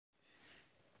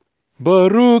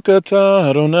Baruch atah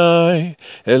Adonai,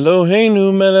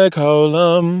 Eloheinu melech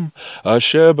haolam,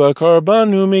 asher bakar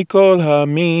banu mikol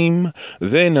hamim,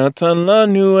 venatan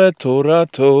lanu et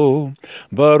Torato.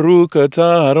 Baruch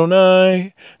atah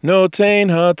Adonai,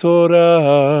 noten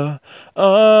haTorah.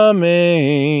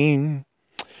 Amen.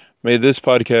 May this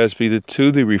podcast be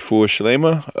to the refuah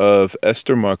shlema of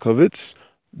Esther Markovitz,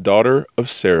 daughter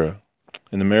of Sarah.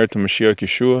 In the merit of Mashiach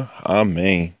Yeshua,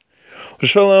 Amen.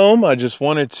 Shalom. I just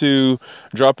wanted to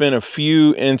drop in a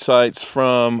few insights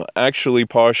from actually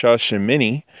Parsha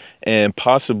Shemini and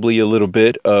possibly a little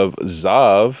bit of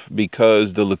Zav,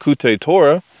 because the Likutei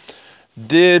Torah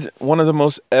did one of the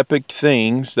most epic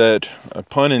things that,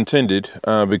 pun intended,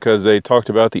 because they talked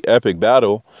about the epic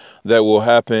battle that will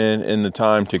happen in the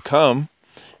time to come.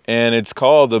 And it's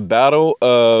called the Battle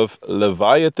of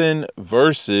Leviathan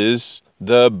versus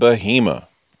the Behemoth.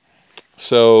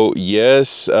 So,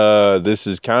 yes, this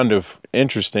is kind of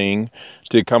interesting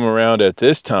to come around at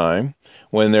this time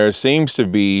when there seems to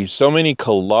be so many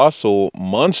colossal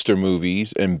monster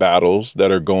movies and battles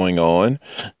that are going on.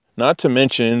 Not to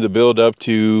mention the build up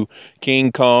to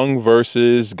King Kong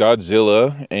versus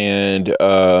Godzilla, and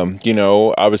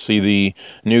obviously the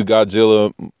new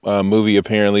Godzilla movie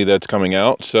apparently that's coming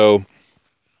out. So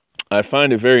I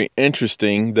find it very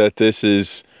interesting that this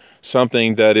is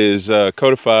something that is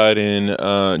codified in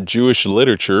Jewish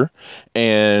literature,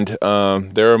 and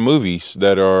there are movies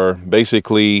that are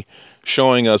basically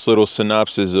showing us little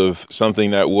synopses of something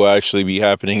that will actually be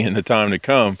happening in the time to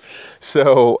come.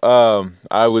 So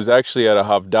I was actually at a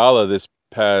Havdalah this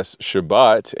past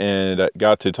Shabbat and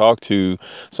got to talk to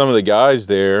some of the guys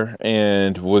there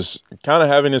and was kind of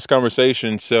having this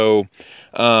conversation. So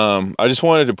I just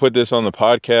wanted to put this on the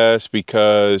podcast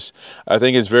because I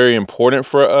think it's very important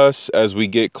for us as we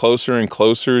get closer and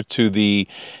closer to the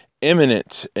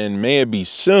imminent and may it be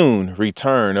soon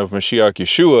return of Mashiach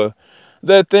Yeshua,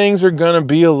 that things are going to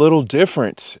be a little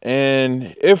different.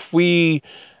 And if we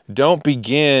don't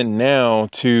begin now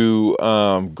to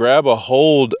grab a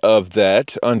hold of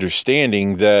that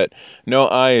understanding that no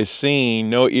eye is seen,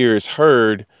 no ear is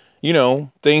heard,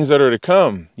 things that are to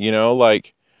come,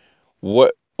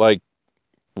 what, like,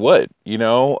 what, we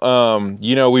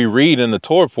read in the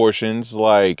Torah portions,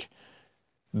 like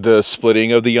the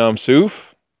splitting of the Yam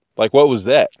Suf, like what was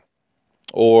that?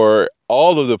 Or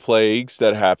all of the plagues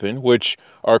that happen, which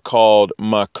are called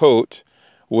Makot,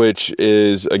 which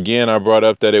is, again, I brought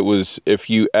up that it was, if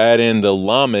you add in the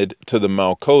Lamed to the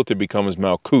Malkot, it becomes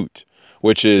Malkut,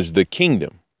 which is the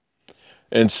kingdom.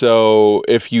 And so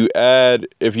if you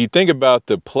think about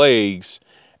the plagues,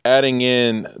 adding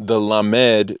in the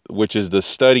Lamed, which is the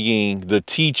studying, the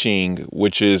teaching,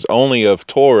 which is only of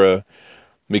Torah,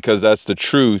 because that's the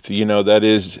truth, that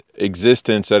is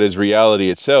existence, that is reality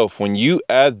itself. When you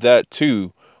add that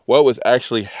to what was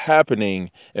actually happening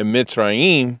in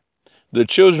Mitzrayim, the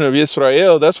children of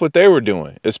Israel, that's what they were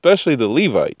doing, especially the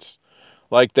Levites.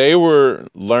 Like, they were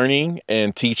learning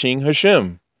and teaching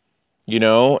Hashem,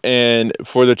 and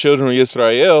for the children of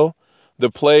Israel, the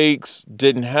plagues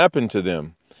didn't happen to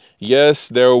them. Yes,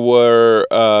 there were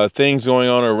things going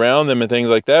on around them and things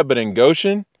like that, but in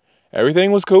Goshen,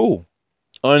 everything was cool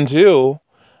until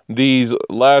these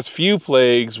last few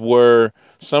plagues, where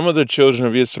some of the children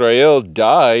of Israel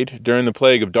died during the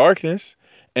plague of darkness,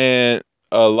 and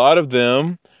a lot of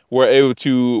them were able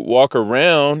to walk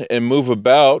around and move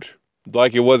about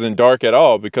like it wasn't dark at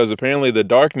all, because apparently the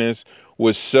darkness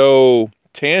was so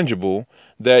tangible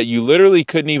that you literally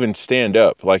couldn't even stand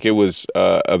up. Like, it was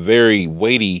a very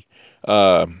weighty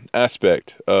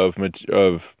aspect of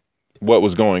what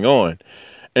was going on.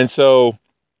 And so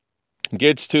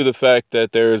gets to the fact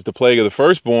that there's the plague of the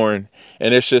firstborn,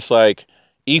 and it's just like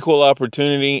equal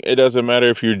opportunity. It doesn't matter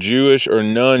if you're Jewish or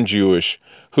non-Jewish.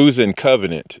 Who's in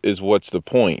covenant is what's the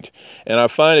point. And I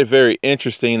find it very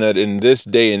interesting that in this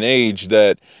day and age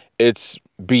that it's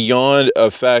beyond a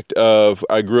fact of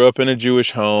I grew up in a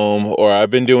Jewish home, or I've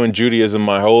been doing Judaism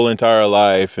my whole entire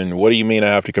life, and what do you mean I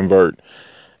have to convert?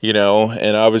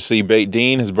 And obviously Beit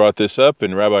Din has brought this up,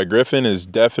 and Rabbi Griffin is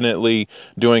definitely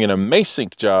doing an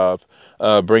amazing job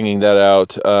bringing that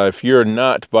out. If you're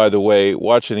not, by the way,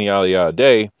 watching the Aliyah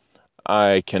Day,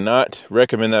 I cannot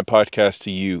recommend that podcast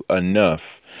to you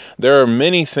enough. There are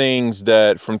many things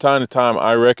that from time to time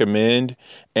I recommend,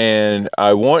 and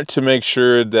I want to make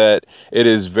sure that it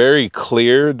is very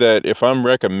clear that if I'm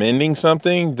recommending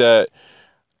something, that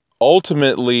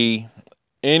ultimately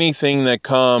anything that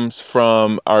comes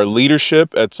from our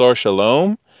leadership at Sar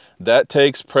Shalom, that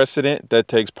takes precedent, that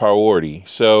takes priority.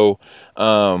 So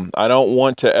I don't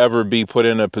want to ever be put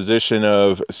in a position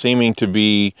of seeming to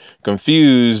be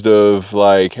confused of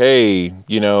like, hey,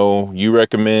 you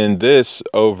recommend this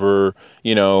over,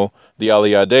 the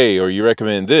Aliyah Day, or you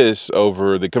recommend this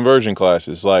over the conversion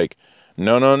classes. Like,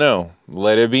 no, no, no.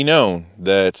 Let it be known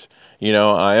that,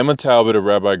 I am a Talbot of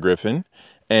Rabbi Griffin,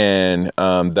 and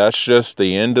that's just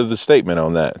the end of the statement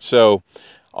on that. So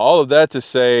all of that to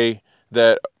say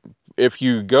that if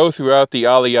you go throughout the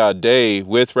Aliyah Day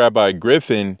with Rabbi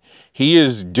Griffin, he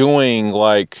is doing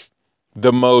like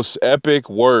the most epic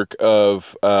work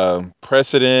of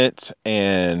precedent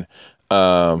and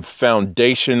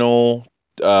foundational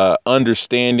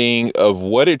understanding of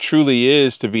what it truly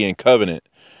is to be in covenant.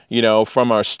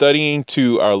 From our studying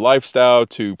to our lifestyle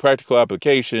to practical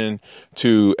application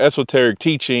to esoteric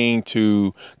teaching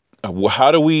to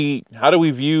how do we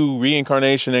view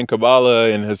reincarnation and Kabbalah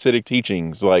and Hasidic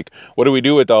teachings? Like, what do we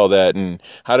do with all that, and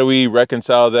how do we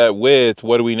reconcile that with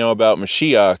what do we know about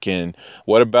Mashiach, and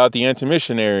what about the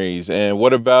anti-missionaries, and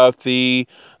what about the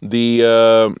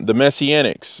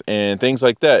Messianics and things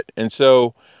like that? And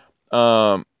so,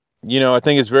 um, I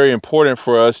think it's very important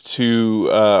for us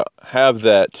to have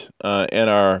that in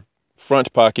our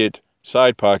front pocket,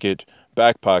 side pocket,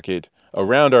 back pocket,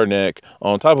 around our neck,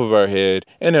 on top of our head,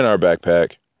 and in our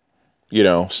backpack.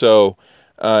 So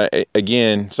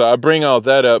again, so I bring all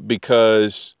that up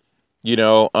because,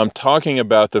 I'm talking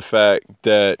about the fact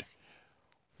that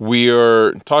we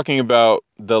are talking about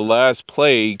the last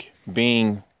plague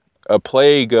being a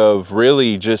plague of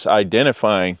really just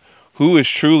identifying who is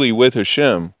truly with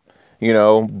Hashem.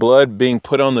 Blood being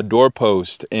put on the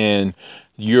doorpost, and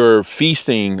you're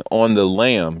feasting on the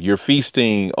lamb. You're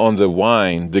feasting on the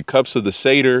wine, the cups of the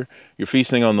Seder. You're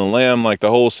feasting on the lamb, like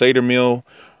the whole Seder meal.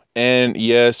 And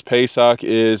yes, Pesach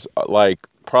is like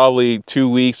probably 2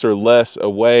 weeks or less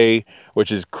away,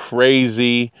 which is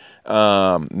crazy.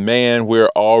 Man,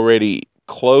 we're already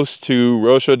close to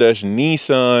Rosh Chodesh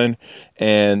Nisan,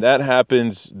 and that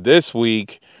happens this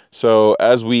week. So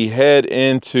as we head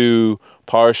into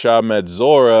Parsha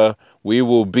Metzora, we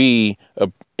will be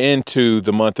into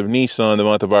the month of Nisan, the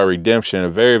month of our redemption, a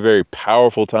very, very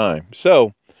powerful time.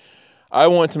 So I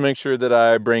want to make sure that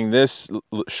I bring this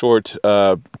short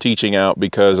teaching out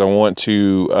because I want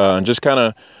to just kind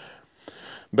of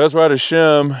Bezrat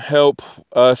Hashem help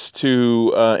us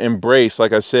to embrace,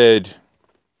 like I said,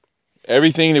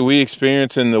 everything that we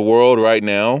experience in the world right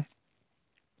now.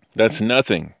 That's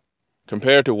nothing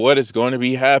compared to what is going to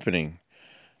be happening.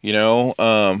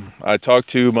 I talked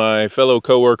to my fellow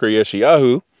coworker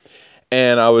Yeshayahu,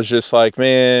 and I was just like,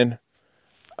 man,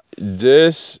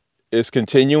 this is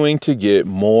continuing to get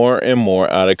more and more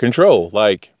out of control,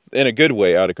 like in a good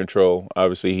way out of control.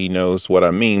 Obviously, he knows what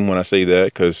I mean when I say that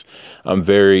because I'm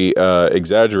very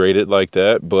exaggerated like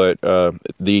that. But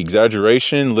the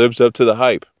exaggeration lives up to the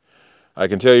hype. I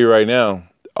can tell you right now,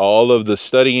 all of the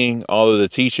studying, all of the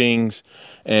teachings,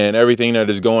 and everything that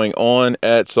is going on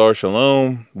at Sar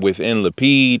Shalom within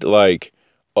Lapid, like,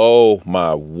 oh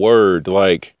my word,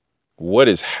 like, what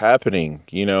is happening?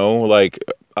 Like,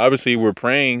 obviously we're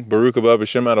praying Baruch Haba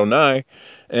Hashem Adonai,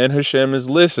 and Hashem is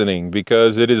listening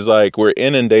because it is like we're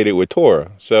inundated with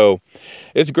Torah. So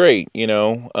it's great.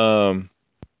 So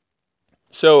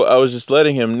I was just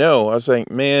letting him know. I was like,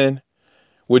 man,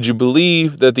 would you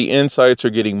believe that the insights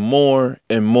are getting more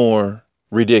and more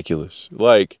ridiculous?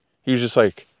 Like, he was just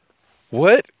like,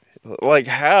 what? Like,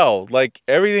 how? Like,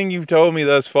 everything you've told me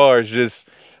thus far is just,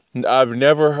 I've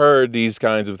never heard these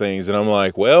kinds of things. And I'm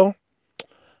like, well,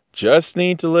 just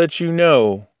need to let you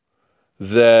know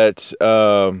that,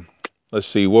 let's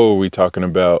see, what were we talking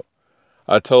about?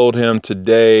 I told him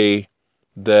today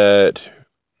that,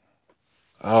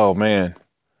 oh man,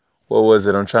 what was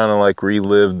it? I'm trying to like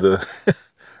relive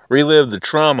the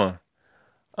trauma.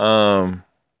 Um,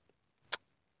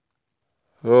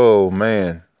 Oh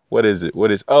man, what is it?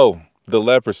 The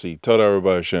leprosy. Told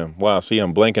everybody Hashem. Wow, see,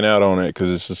 I'm blanking out on it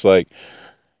because it's just like,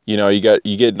 you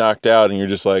get knocked out and you're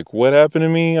just like, what happened to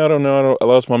me? I don't know. I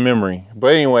lost my memory.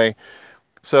 But anyway,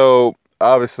 so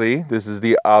obviously this is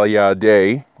the Aliyah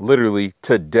Day, literally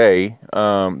today.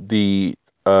 Uh,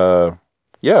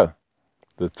 yeah,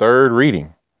 the third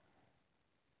reading.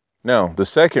 No, the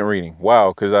second reading.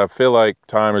 Wow, because I feel like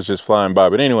time is just flying by.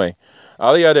 But anyway,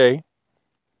 Aliyah Day.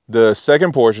 The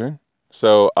second portion,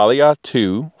 so Aliyah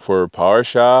 2 for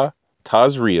Parashah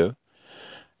Tazria,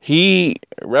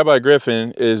 Rabbi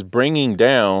Griffin is bringing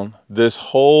down this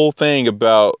whole thing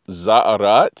about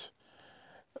Za'arat,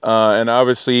 And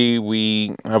obviously,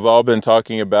 we have all been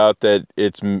talking about that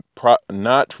it's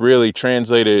not really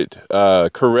translated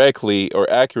correctly or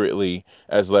accurately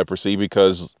as leprosy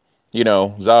because,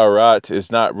 Zaharat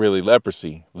is not really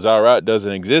leprosy. Zaharat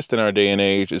doesn't exist in our day and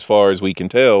age as far as we can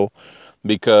tell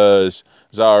because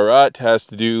Zaharat has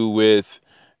to do with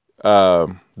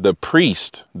the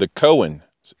priest, the Cohen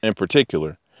in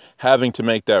particular, having to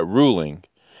make that ruling.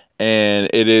 And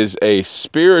it is a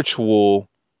spiritual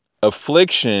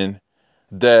affliction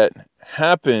that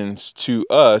happens to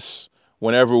us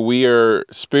whenever we are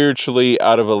spiritually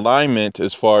out of alignment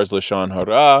as far as Lashon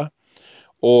Hara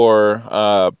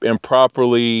or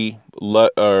improperly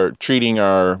treating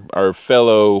our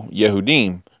fellow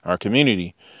Yehudim, our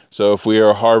community. So if we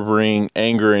are harboring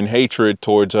anger and hatred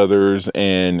towards others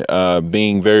and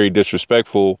being very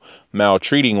disrespectful,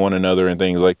 maltreating one another and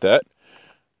things like that,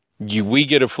 we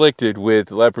get afflicted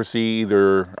with leprosy,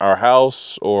 either our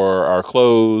house or our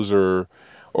clothes or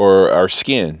our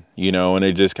skin, and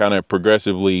it just kind of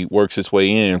progressively works its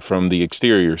way in from the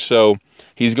exterior. So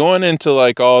he's going into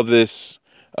like all this,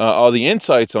 all the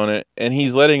insights on it, and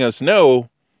he's letting us know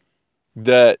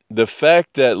that the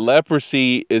fact that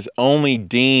leprosy is only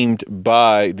deemed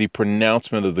by the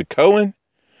pronouncement of the Cohen,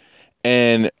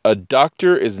 and a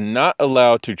doctor is not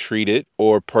allowed to treat it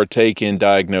or partake in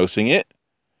diagnosing it,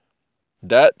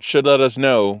 that should let us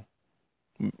know,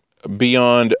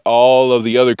 beyond all of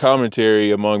the other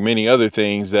commentary among many other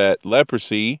things, that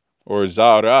leprosy, or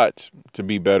zarat to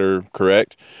be better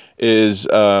correct, is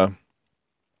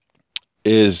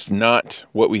not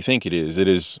what we think it is. It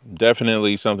is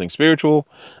definitely something spiritual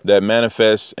that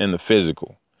manifests in the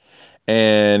physical.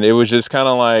 And it was just kind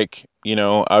of like,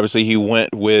 obviously he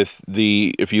went with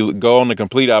if you go on the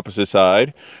complete opposite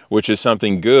side, which is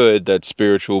something good that's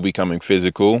spiritual becoming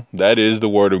physical, that is the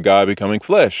word of God becoming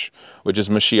flesh, which is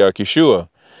Mashiach Yeshua.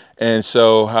 And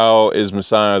so how is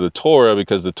Messiah the Torah?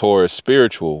 Because the Torah is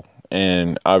spiritual.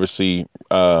 And obviously,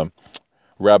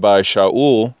 Rabbi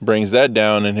Shaul brings that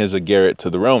down in his Agarit to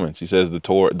the Romans. He says the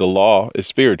Torah, the law is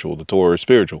spiritual, the Torah is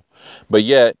spiritual, but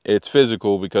yet it's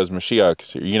physical because Mashiach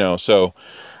is here. So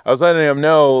I was letting him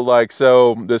know, like,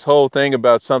 so this whole thing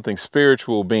about something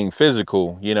spiritual being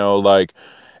physical, like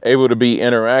able to be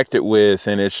interacted with,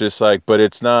 and it's just like, but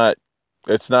it's not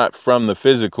from the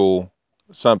physical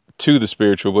to the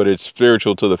spiritual, but it's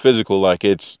spiritual to the physical. Like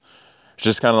it's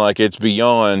just kind of like it's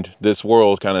beyond this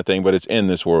world kind of thing, but it's in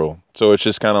this world. So it's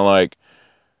just kind of like,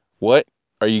 what?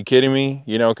 Are you kidding me?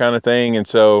 Kind of thing. And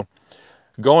so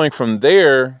going from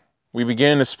there, we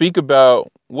began to speak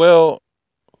about, well,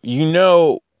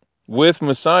 with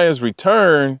Messiah's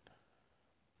return,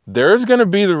 there's going to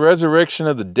be the resurrection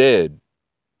of the dead.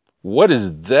 What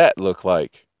does that look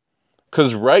like?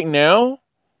 Because right now,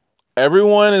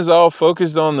 everyone is all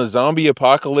focused on the zombie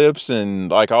apocalypse and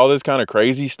like all this kind of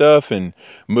crazy stuff, and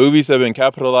movies have been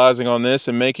capitalizing on this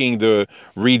and making the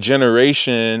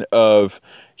regeneration of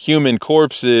human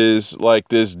corpses like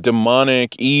this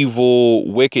demonic,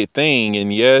 evil, wicked thing.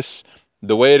 And yes,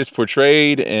 the way it is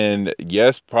portrayed, and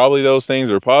yes, probably those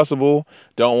things are possible.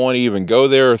 Don't want to even go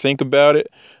there or think about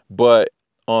it. But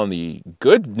on the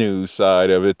good news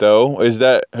side of it, though, is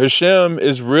that Hashem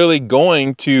is really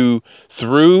going to,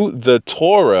 through the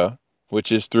Torah,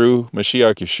 which is through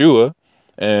Mashiach Yeshua,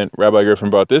 and Rabbi Griffin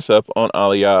brought this up on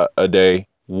Aliyah a Day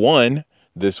 1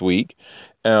 this week,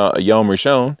 Yom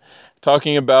Rishon,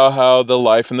 talking about how the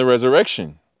life and the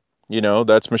resurrection,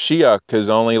 that's Mashiach, because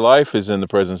only life is in the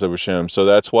presence of Hashem. So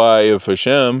that's why if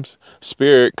Hashem's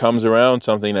spirit comes around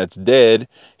something that's dead,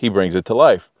 he brings it to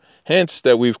life. Hence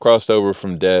that we've crossed over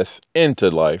from death into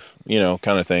life,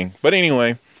 kind of thing. But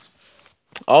anyway,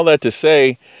 all that to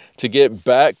say, to get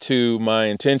back to my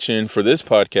intention for this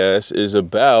podcast is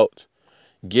about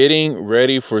getting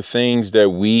ready for things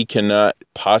that we cannot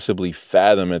possibly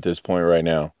fathom at this point right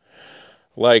now.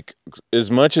 Like, as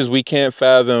much as we can't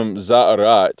fathom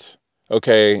Za'arat,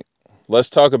 okay, let's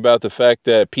talk about the fact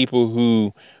that people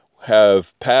who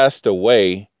have passed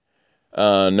away,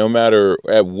 no matter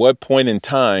at what point in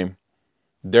time,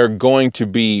 they're going to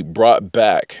be brought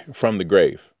back from the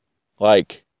grave.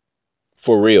 Like,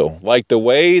 for real. Like the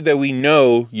way that we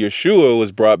know Yeshua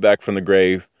was brought back from the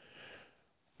grave,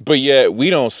 but yet we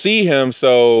don't see him.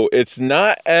 So it's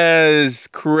not as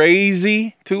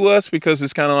crazy to us because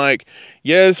it's kind of like,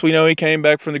 yes, we know he came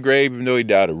back from the grave, even though he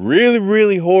died a really,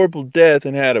 really horrible death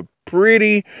and had a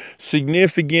pretty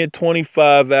significant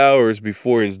 25 hours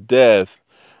before his death.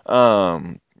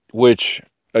 Which,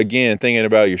 again, thinking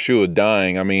about Yeshua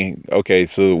dying, I mean, okay,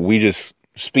 so we just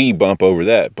speed bump over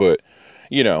that, but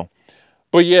you know,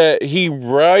 but yet he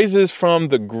rises from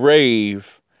the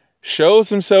grave shows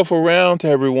himself around to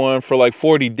everyone for like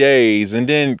 40 days, and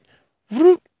then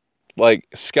whoop, like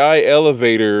sky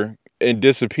elevator and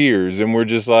disappears, and we're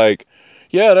just like,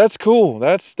 yeah, that's cool.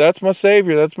 That's my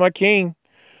savior. That's my king.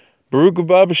 Baruch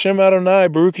Haba B'Shem Adonai,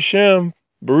 Baruch Hashem,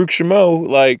 Baruch Shemo.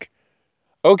 Like,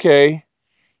 okay,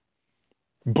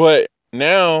 but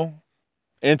now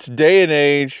in today's and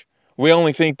age, we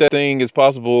only think that thing is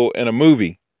possible in a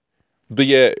movie, but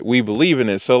yet we believe in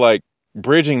it. So like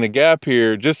bridging the gap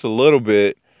here just a little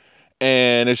bit.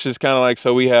 And it's just kind of like,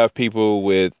 so we have people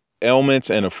with ailments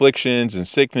and afflictions and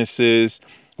sicknesses.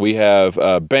 We have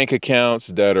bank accounts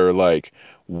that are like,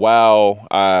 wow,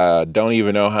 I don't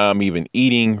even know how I'm even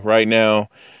eating right now.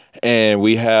 And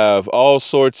we have all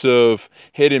sorts of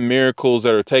hidden miracles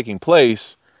that are taking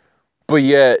place, but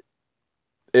yet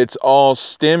it's all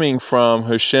stemming from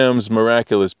Hashem's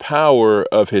miraculous power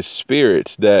of his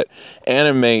spirit that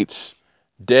animates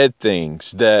dead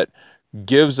things, that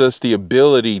gives us the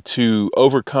ability to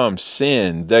overcome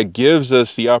sin, that gives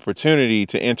us the opportunity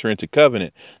to enter into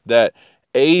covenant, that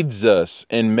aids us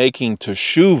in making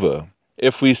teshuvah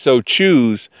if we so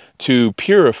choose to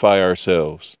purify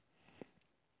ourselves.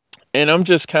 And I'm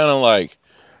just kind of like,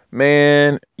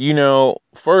 man,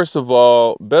 first of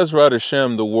all, Bezrat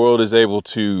Hashem, the world is able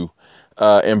to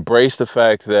embrace the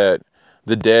fact that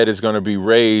the dead is going to be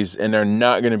raised and they're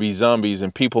not going to be zombies,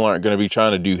 and people aren't going to be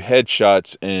trying to do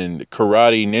headshots and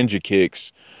karate ninja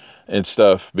kicks and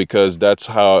stuff, because that's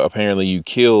how apparently you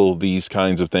kill these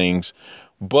kinds of things.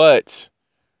 But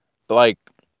like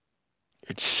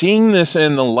seeing this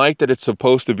in the light that it's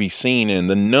supposed to be seen in,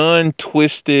 the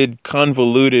non-twisted,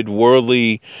 convoluted,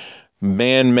 worldly,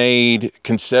 man-made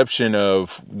conception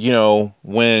of,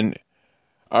 when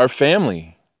our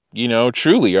family,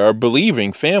 truly our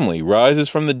believing family rises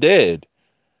from the dead.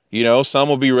 Some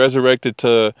will be resurrected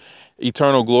to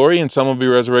eternal glory and some will be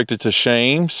resurrected to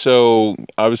shame. So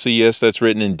obviously, yes, that's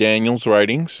written in Daniel's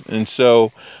writings. And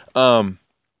so,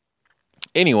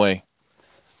 anyway,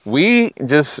 we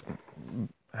just,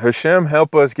 Hashem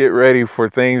help us get ready for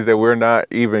things that we're not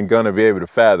even going to be able to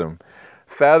fathom.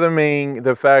 Fathoming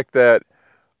the fact that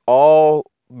all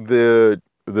the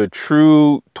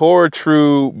true Torah,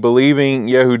 true believing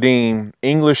Yehudim,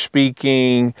 English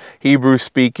speaking, Hebrew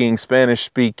speaking, Spanish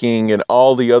speaking, and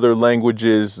all the other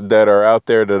languages that are out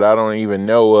there that I don't even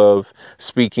know of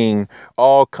speaking,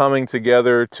 all coming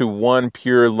together to one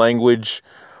pure language,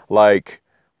 like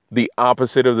the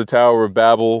opposite of the Tower of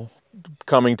Babel,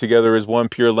 coming together as one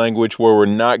pure language, where we're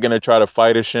not going to try to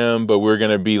fight Hashem, but we're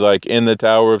going to be like in the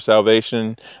Tower of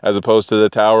Salvation, as opposed to the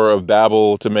Tower of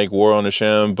Babel to make war on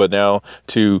Hashem, but now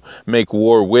to make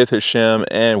war with Hashem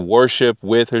and worship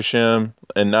with Hashem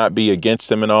and not be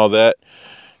against him and all that.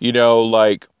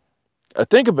 Like, I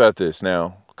think about this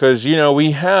now, because,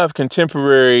 we have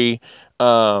contemporary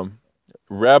um,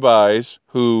 rabbis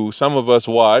who some of us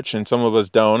watch and some of us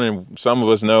don't, and some of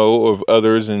us know of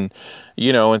others, and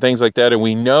things like that. And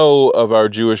we know of our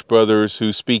Jewish brothers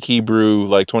who speak Hebrew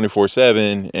like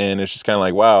 24/7. And it's just kind of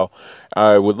like, wow,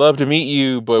 I would love to meet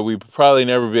you, but we probably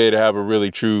never be able to have a really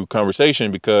true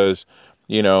conversation because,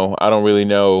 I don't really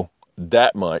know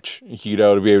that much,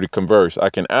 to be able to converse. I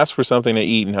can ask for something to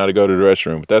eat and how to go to the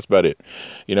restroom, but that's about it.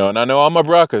 And I know all my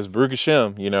brakas, Baruch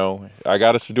Hashem, I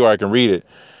got a Siddur, I can read it.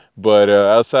 But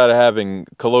outside of having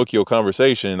colloquial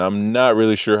conversation, I'm not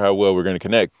really sure how well we're going to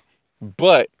connect.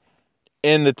 But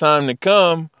in the time to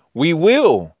come, we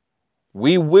will.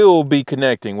 We will be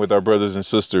connecting with our brothers and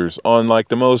sisters on like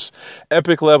the most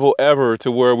epic level ever, to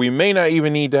where we may not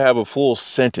even need to have a full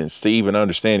sentence to even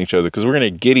understand each other, because we're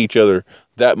going to get each other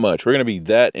that much. We're going to be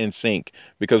that in sync,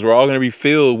 because we're all going to be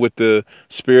filled with the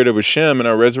spirit of Hashem in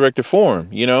our resurrected form,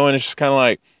 and it's just kind of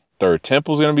like, third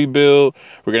temple's going to be built.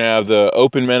 We're going to have the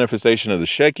open manifestation of the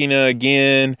Shekinah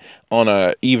again on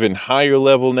a even higher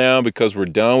level now, because we're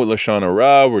done with Lashon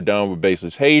Hara. We're done with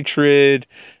baseless hatred.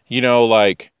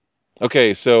 Like,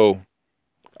 okay, so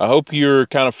I hope you're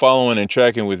kind of following and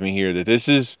tracking with me here, that this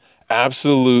is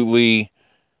absolutely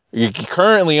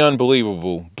currently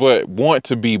unbelievable, but want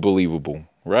to be believable,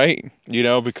 right?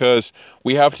 Because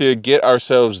we have to get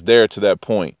ourselves there to that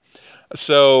point.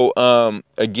 So,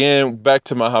 again, back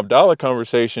to my Havdalah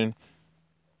conversation,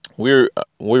 we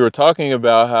were talking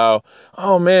about how,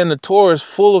 oh man, the Torah is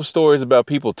full of stories about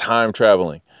people time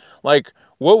traveling. Like,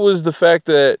 what was the fact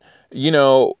that,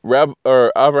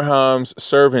 Abraham's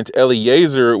servant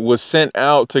Eliezer was sent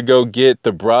out to go get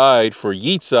the bride for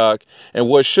Yitzhak, and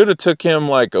what should have took him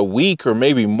like a week or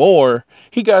maybe more,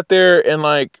 he got there in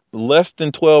like less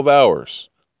than 12 hours.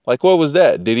 Like, what was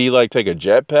that? Did he like take a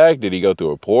jetpack? Did he go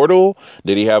through a portal?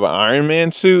 Did he have an Iron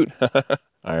Man suit?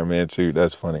 Iron Man suit.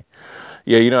 That's funny.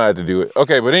 Yeah, you know how to do it.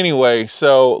 Okay, but anyway,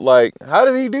 so like, how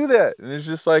did he do that? And it's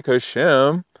just like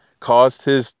Hashem caused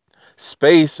his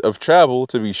space of travel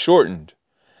to be shortened.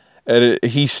 And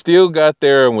he still got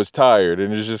there and was tired.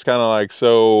 And it's just kind of like,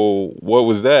 so what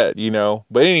was that, you know?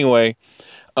 But anyway,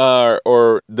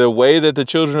 or the way that the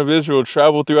children of Israel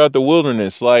traveled throughout the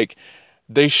wilderness, like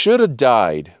they should have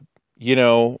died, you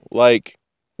know, like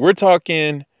we're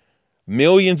talking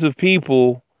millions of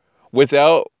people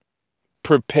without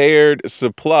prepared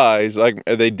supplies. Like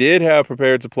they did have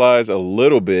prepared supplies a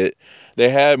little bit. They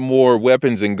had more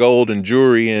weapons and gold and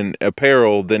jewelry and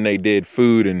apparel than they did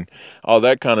food and all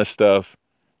that kind of stuff.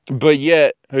 But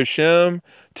yet Hashem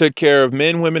took care of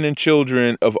men, women, and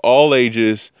children of all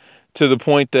ages to the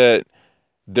point that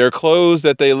their clothes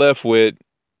that they left with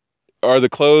are the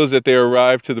clothes that they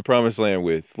arrived to the promised land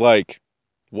with. Like,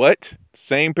 what?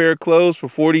 Same pair of clothes for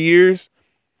 40 years?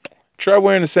 Try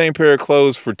wearing the same pair of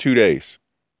clothes for 2 days.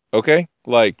 Okay?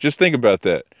 Like, just think about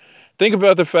that. Think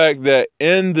about the fact that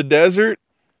in the desert,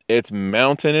 it's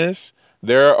mountainous.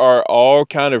 There are all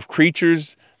kind of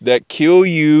creatures that kill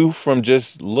you from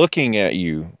just looking at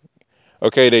you.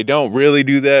 Okay, they don't really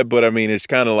do that, but I mean, it's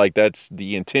kind of like that's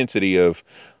the intensity of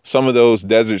some of those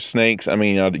desert snakes. I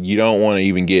mean, you don't want to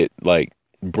even get like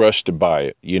brushed by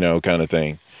it, you know, kind of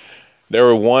thing.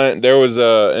 There was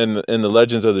in the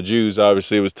Legends of the Jews,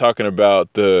 obviously it was talking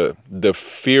about the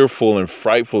fearful and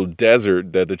frightful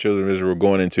desert that the children of Israel were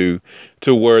going into,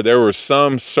 to where there were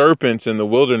some serpents in the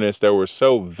wilderness that were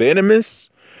so venomous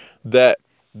that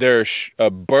a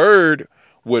bird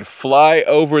would fly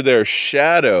over their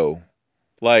shadow,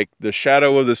 like the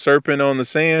shadow of the serpent on the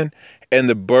sand, and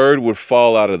the bird would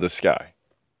fall out of the sky.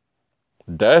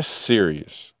 That's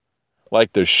serious.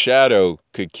 Like the shadow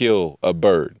could kill a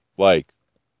bird. Like,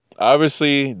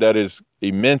 obviously, that is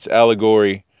immense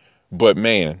allegory, but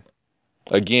man,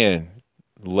 again,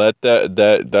 let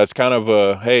that's kind of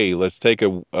a, hey, let's take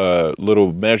a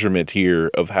little measurement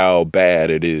here of how bad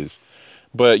it is.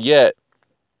 But yet,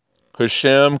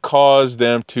 Hashem caused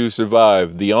them to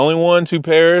survive. The only ones who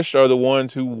perished are the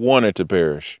ones who wanted to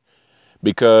perish,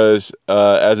 because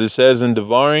as it says in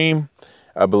Devarim,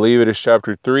 I believe it is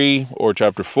chapter 3 or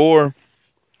chapter 4.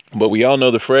 But we all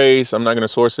know the phrase. I'm not going to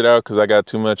source it out because I got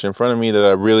too much in front of me that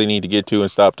I really need to get to and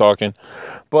stop talking.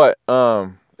 But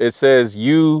it says,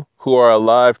 "You who are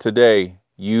alive today,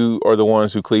 you are the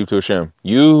ones who cleave to Hashem.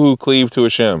 You who cleave to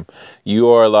Hashem, you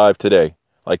are alive today."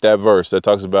 Like that verse that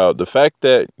talks about the fact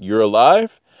that you're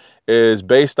alive is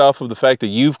based off of the fact that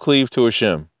you've cleaved to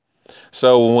Hashem.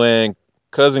 So when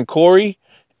cousin Corey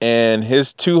and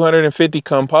his 250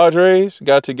 compadres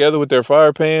got together with their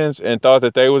fire pans and thought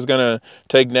that they was gonna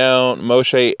take down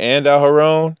Moshe and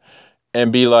Aharon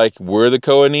and be like, we're the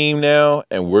Kohanim now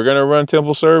and we're gonna run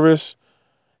temple service,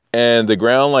 and the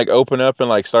ground like opened up and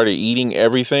like started eating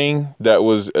everything that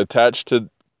was attached to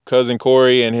cousin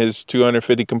Corey and his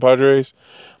 250 compadres.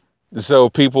 So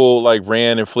people like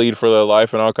ran and fled for their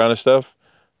life and all kind of stuff.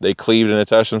 They cleaved and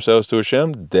attached themselves to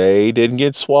Hashem. They didn't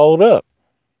get swallowed up.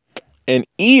 And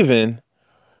even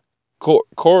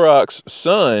Korach's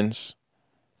sons,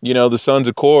 you know, the sons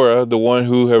of Korah, the one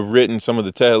who have written some of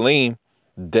the Tehillim,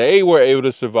 they were able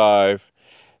to survive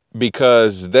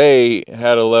because they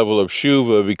had a level of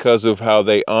shuva because of how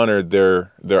they honored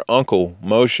their uncle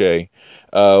Moshe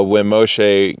when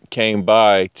Moshe came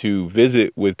by to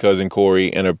visit with cousin Corey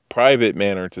in a private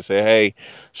manner to say, "Hey,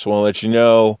 just want to let you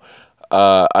know,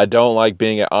 I don't like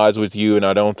being at odds with you, and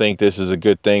I don't think this is a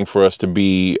good thing for us to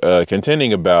be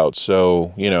contending about."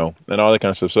 So, you know, and all that kind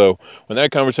of stuff. So when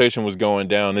that conversation was going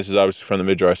down, this is obviously from the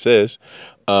Midrash says,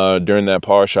 during that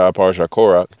Parsha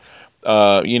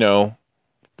Korach, you know,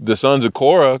 the sons of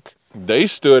Korah, they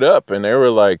stood up and they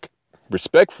were like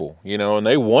respectful, you know, and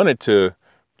they wanted to,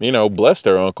 you know, bless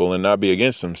their uncle and not be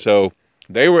against him. So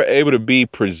they were able to be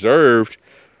preserved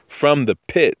from the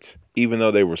pit, even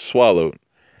though they were swallowed.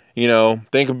 You know,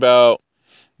 think about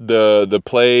the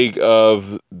plague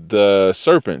of the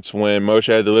serpents when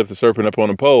Moshe had to lift the serpent up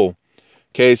on a pole.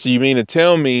 Okay, so you mean to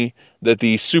tell me that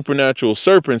these supernatural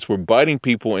serpents were biting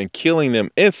people and killing them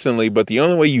instantly, but the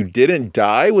only way you didn't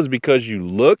die was because you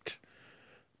looked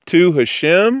to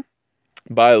Hashem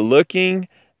by looking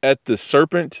at the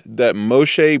serpent that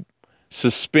Moshe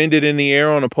suspended in the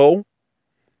air on a pole?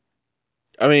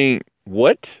 I mean,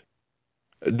 what?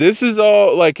 This is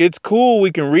all like, it's cool,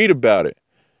 we can read about it,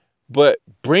 but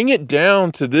bring it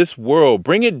down to this world,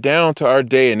 bring it down to our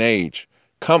day and age.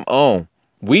 Come on.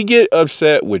 We get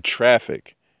upset with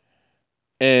traffic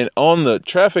and on the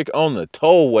traffic on the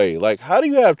tollway. Like, how do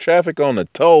you have traffic on the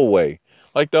tollway?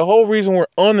 Like, the whole reason we're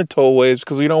on the tollway is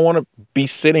because we don't want to be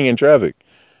sitting in traffic.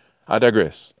 I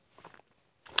digress.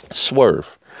 Swerve.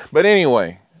 But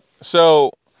anyway,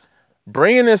 so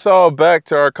bringing this all back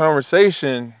to our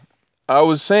conversation, I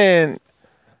was saying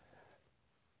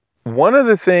one of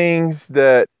the things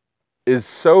that is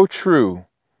so true,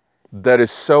 that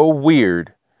is so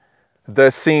weird,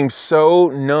 that seems so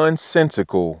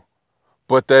nonsensical,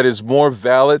 but that is more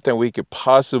valid than we could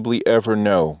possibly ever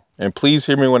know. And please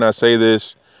hear me when I say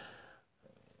this.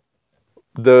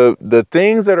 The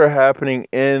things that are happening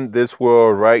in this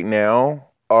world right now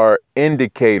are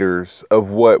indicators of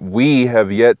what we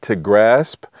have yet to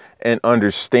grasp and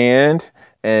understand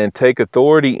and take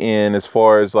authority in, as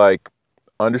far as like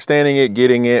understanding it,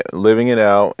 getting it, living it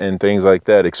out, and things like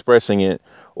that, expressing it,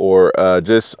 or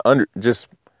just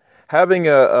having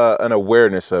an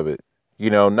awareness of it.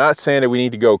 Not saying that we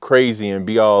need to go crazy and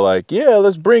be all like, yeah,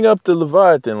 let's bring up the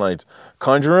Leviathan, like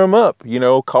conjure him up,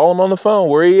 call him on the phone.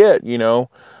 Where he at?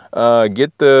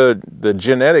 Get the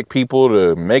genetic people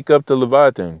to make up the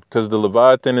Leviathan, because the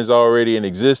Leviathan is already in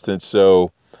existence.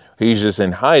 So he's just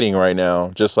in hiding right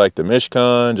now, just like the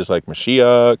Mishkan, just like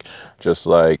Mashiach, just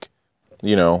like,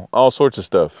 all sorts of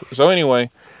stuff. So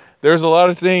anyway, there's a lot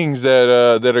of things that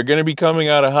are going to be coming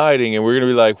out of hiding, and we're going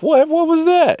to be like, what was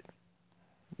that?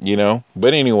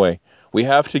 But anyway, we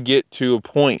have to get to a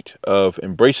point of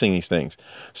embracing these things.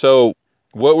 So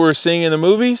what we're seeing in the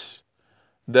movies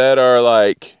that are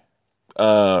like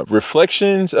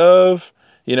reflections of,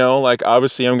 like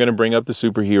obviously I'm going to bring up the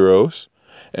superheroes.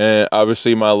 And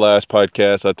obviously my last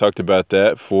podcast, I talked about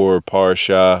that for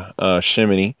Parsha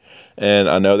Shimini. And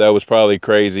I know that was probably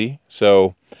crazy.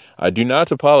 So I do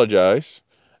not apologize.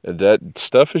 That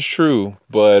stuff is true,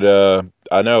 but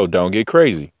I know, don't get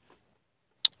crazy.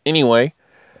 Anyway,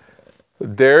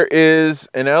 there is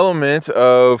an element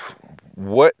of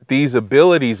what these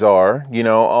abilities are,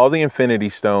 all the Infinity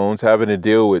Stones having to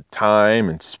deal with time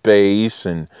and space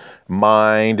and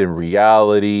mind and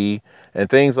reality and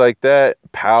things like that,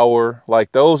 power,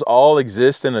 like those all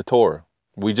exist in the Torah.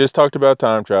 We just talked about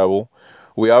time travel.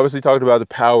 We obviously talked about the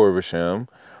power of Hashem.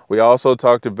 We also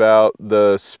talked about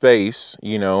the space,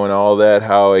 and all that,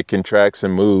 how it contracts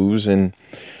and moves, and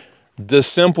the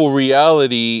simple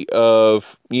reality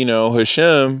of,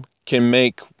 Hashem can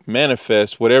make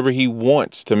manifest whatever he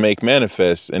wants to make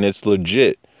manifest, and it's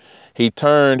legit. He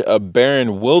turned a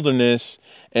barren wilderness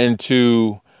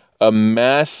into a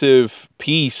massive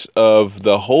piece of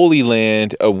the Holy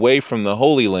Land away from the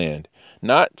Holy Land.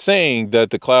 Not saying that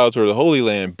the clouds were the Holy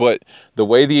Land, but the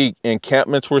way the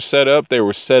encampments were set up, they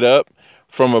were set up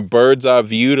from a bird's eye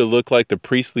view to look like the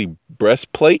priestly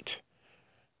breastplate,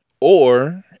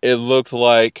 or it looked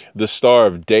like the Star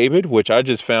of David, which I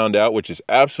just found out, which is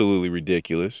absolutely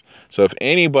ridiculous. So if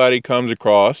anybody comes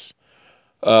across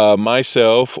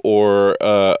myself or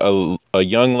a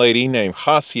young lady named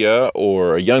Hasia,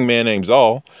 or a young man named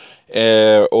Zal,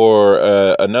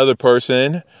 or another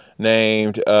person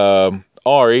named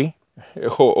Ari,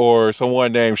 or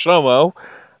someone named Shlomo,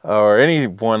 or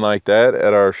anyone like that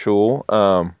at our shul,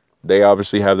 they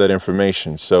obviously have that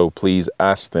information. So please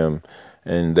ask them,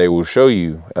 and they will show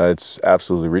you. It's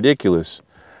absolutely ridiculous.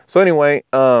 So anyway,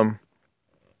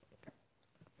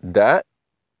 that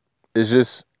is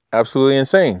just absolutely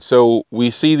insane. So we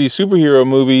see these superhero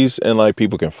movies, and like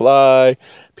people can fly,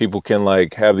 people can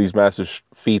like have these massive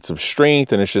feats of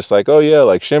strength, and it's just like, oh yeah,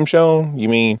 like Shimshon. You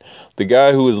mean the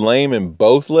guy who was lame in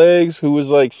both legs, who was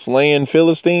like slaying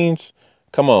Philistines?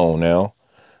 Come on now.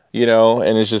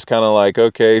 And it's just kind of like,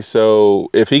 okay, so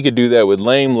if he could do that with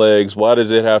lame legs, why does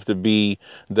it have to be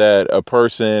that a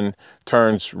person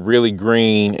turns really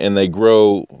green and they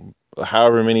grow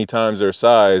however many times their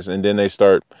size, and then they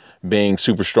start being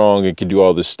super strong and can do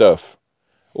all this stuff?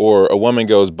 Or a woman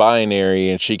goes binary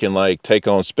and she can like take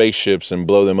on spaceships and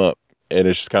blow them up. And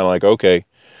it's just kind of like, okay,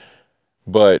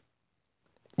 but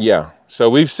yeah. So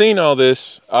we've seen all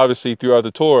this obviously throughout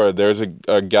the Torah. There's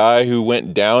a guy who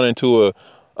went down into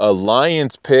a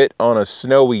lion's pit on a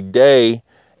snowy day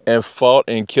and fought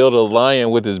and killed a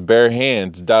lion with his bare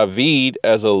hands. David,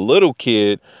 as a little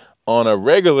kid, on a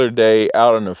regular day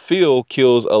out in the field,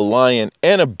 kills a lion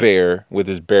and a bear with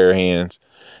his bare hands.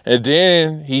 And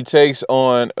then he takes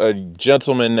on a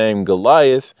gentleman named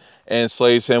Goliath and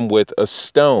slays him with a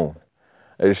stone.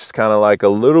 It's just kind of like a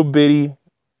little bitty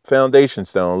foundation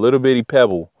stone, a little bitty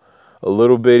pebble, a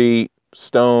little bitty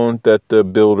stone that the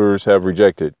builders have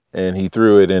rejected. And he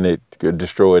threw it and it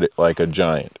destroyed it like a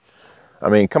giant. I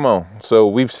mean, come on. So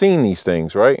we've seen these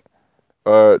things, right?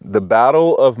 The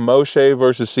battle of Moshe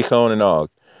versus Sichon and Og.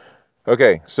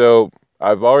 Okay, so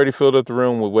I've already filled up the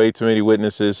room with way too many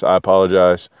witnesses. I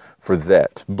apologize for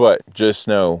that. But just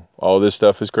know all this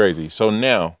stuff is crazy. So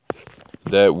now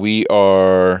that we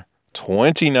are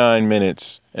 29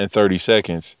 minutes and 30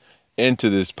 seconds into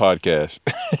this podcast.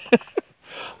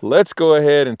 Let's go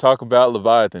ahead and talk about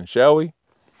Leviathan, shall we?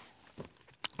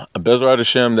 Bezrat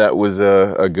Hashem, that was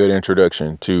a good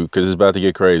introduction to, because it's about to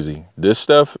get crazy. This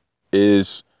stuff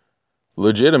is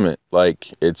legitimate.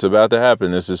 Like, it's about to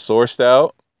happen. This is sourced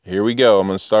out. Here we go. I'm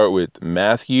going to start with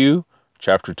Matthew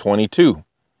chapter 22.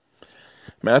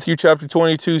 Matthew chapter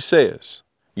 22 says,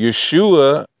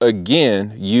 Yeshua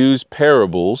again used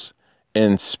parables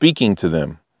in speaking to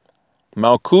them.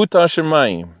 Malkut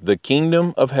Hashemayim, the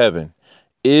kingdom of heaven,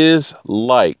 is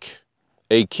like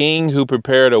a king who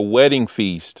prepared a wedding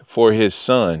feast for his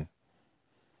son.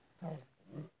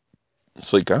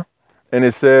 Slika. And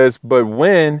it says, but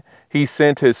when he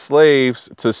sent his slaves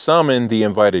to summon the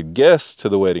invited guests to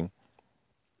the wedding,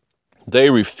 they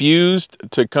refused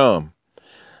to come.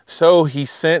 So he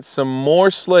sent some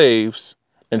more slaves,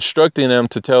 instructing them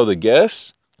to tell the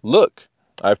guests, look,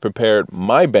 I've prepared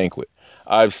my banquet.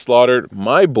 I've slaughtered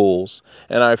my bulls,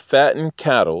 and I've fattened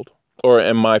cattle,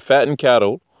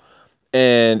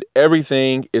 and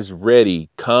everything is ready.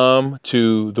 Come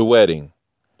to the wedding.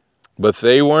 But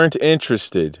they weren't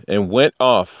interested and went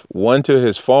off, one to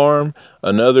his farm,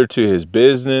 another to his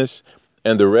business,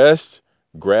 and the rest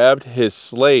grabbed his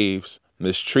slaves,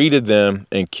 mistreated them,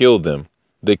 and killed them.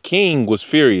 The king was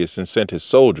furious and sent his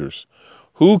soldiers,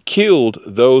 who killed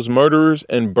those murderers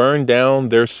and burned down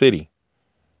their city.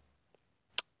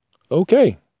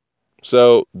 Okay,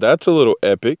 so that's a little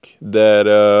epic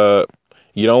that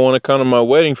you don't want to come to my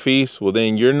wedding feast. Well,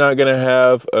 then you're not going to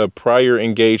have a prior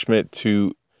engagement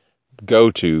to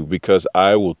go to, because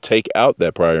I will take out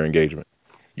that prior engagement.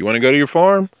 You want to go to your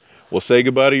farm? Well, say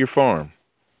goodbye to your farm.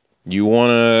 You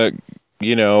want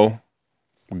to,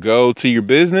 go to your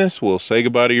business? Well, say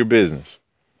goodbye to your business.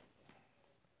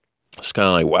 It's kind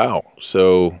of like, wow.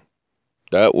 So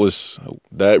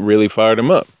that really fired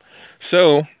him up.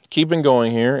 So keeping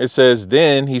going here, it says,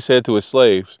 then he said to his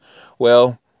slaves,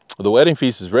 well, the wedding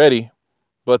feast is ready,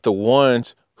 but the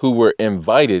ones who were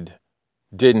invited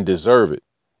didn't deserve it.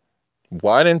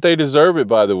 Why didn't they deserve it,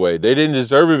 by the way? They didn't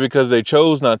deserve it because they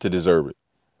chose not to deserve it.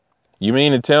 You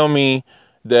mean to tell me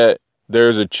that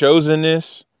there's a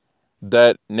chosenness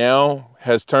that now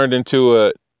has turned into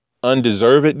a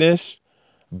undeservedness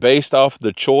based off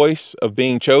the choice of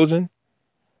being chosen?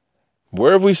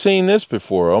 Where have we seen this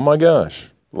before? Oh my gosh.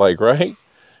 Right?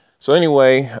 So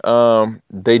anyway,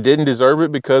 they didn't deserve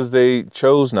it because they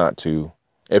chose not to.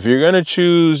 If you're going to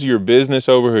choose your business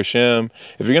over Hashem,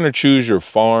 if you're going to choose your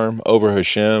farm over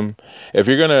Hashem, if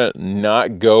you're going to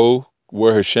not go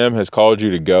where Hashem has called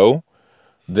you to go,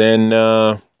 then,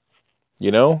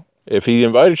 if he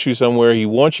invited you somewhere, he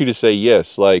wants you to say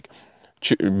yes. Like,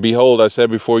 behold, I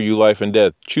said before you life and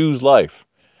death, choose life.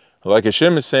 Like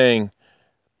Hashem is saying,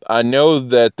 I know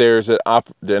that there's an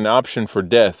option for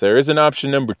death. There is an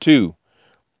option number 2,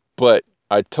 but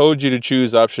I told you to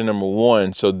choose option number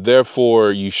 1. So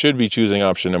therefore you should be choosing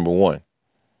option number 1,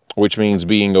 which means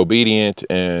being obedient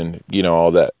and,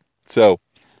 all that. So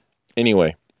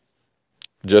anyway,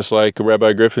 just like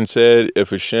Rabbi Griffin said,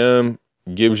 if Hashem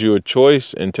gives you a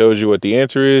choice and tells you what the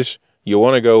answer is, you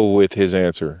want to go with his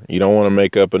answer. You don't want to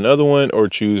make up another one or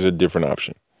choose a different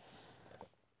option.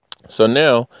 So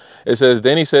now it says,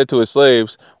 then he said to his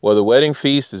slaves, well, the wedding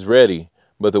feast is ready,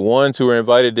 but the ones who were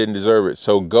invited didn't deserve it.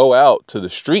 So go out to the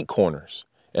street corners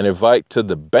and invite to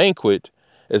the banquet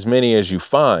as many as you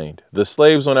find. The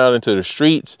slaves went out into the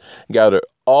streets, gathered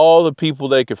all the people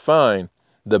they could find,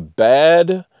 the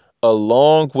bad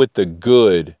along with the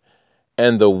good,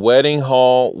 and the wedding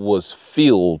hall was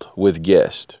filled with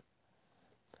guests.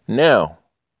 Now,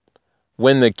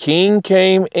 when the king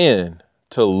came in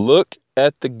to look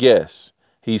at the guests,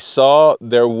 he saw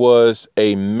there was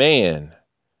a man.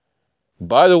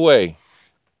 By the way,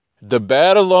 the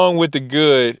bad along with the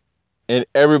good, and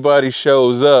everybody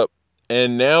shows up.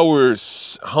 And now we're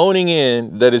honing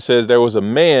in that it says there was a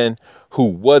man who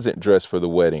wasn't dressed for the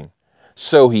wedding.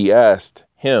 So he asked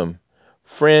him,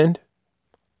 friend,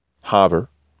 Haver,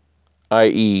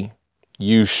 i.e.,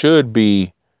 you should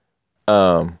be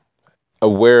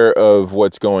aware of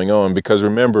what's going on, because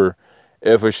remember,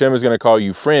 if Hashem is going to call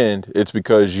you friend, it's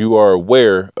because you are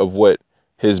aware of what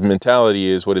his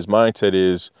mentality is, what his mindset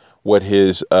is, what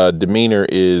his demeanor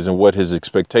is, and what his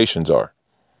expectations are.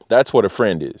 That's what a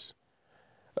friend is.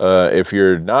 If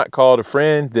you're not called a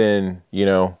friend, then,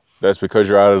 that's because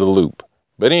you're out of the loop.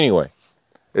 But anyway,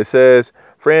 it says,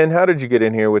 friend, how did you get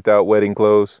in here without wedding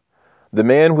clothes? The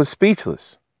man was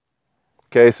speechless.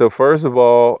 Okay, so first of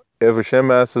all, if Hashem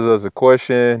asks us a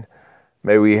question,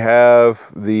 may we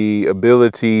have the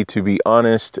ability to be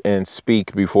honest and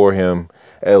speak before him.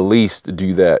 At least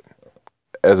do that.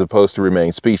 as opposed to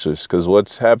remain speechless. Because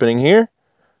what's happening here?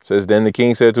 It says, then the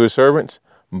king said to his servants,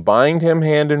 bind him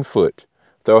hand and foot,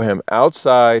 throw him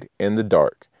outside in the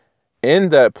dark. In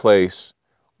that place,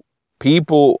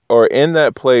 people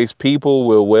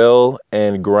will wail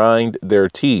and grind their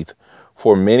teeth,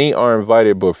 for many are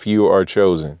invited, but few are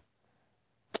chosen.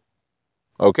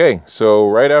 Okay, so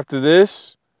right after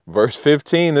this, verse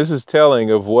 15, this is telling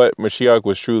of what Mashiach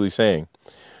was truly saying.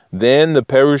 Then the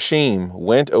Perushim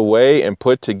went away and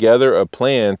put together a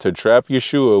plan to trap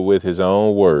Yeshua with his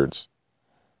own words.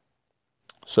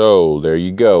 So there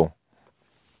you go.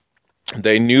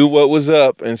 They knew what was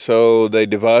up, and so they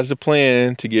devised a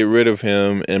plan to get rid of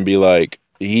him and be like,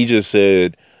 he just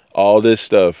said all this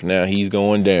stuff, now he's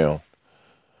going down.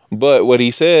 But what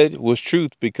he said was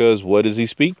truth, because what does he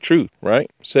speak? Truth,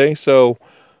 right? So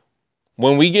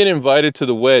when we get invited to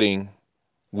the wedding,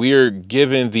 we are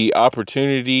given the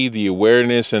opportunity, the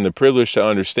awareness, and the privilege to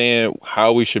understand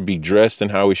how we should be dressed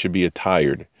and how we should be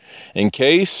attired. In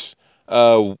case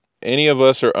any of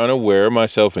us are unaware,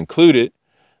 myself included,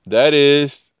 that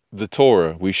is the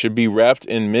Torah. We should be wrapped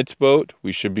in mitzvot.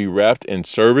 We should be wrapped in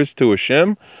service to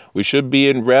Hashem. We should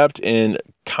be wrapped in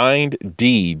kind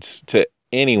deeds to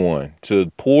anyone,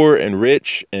 to poor and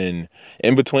rich and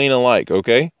in between alike.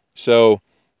 Okay, so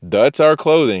that's our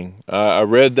clothing. I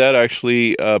read that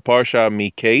actually. Parsha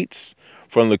Miketz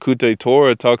from the Likutei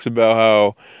Torah talks about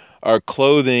how our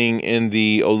clothing in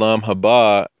the Olam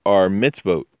Haba are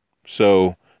mitzvot.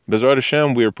 So Bezrat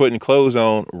Hashem, we are putting clothes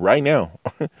on right now.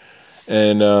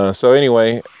 And so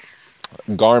anyway,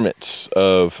 garments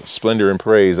of splendor and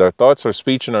praise. Our thoughts, our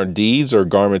speech, and our deeds are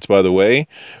garments, by the way,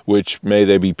 which may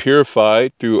they be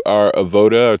purified through our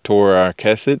avoda, our Torah, our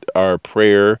kesed, our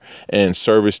prayer and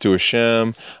service to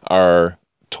Hashem, our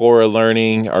Torah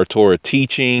learning, our Torah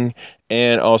teaching,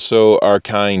 and also our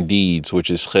kind deeds, which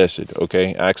is chesed,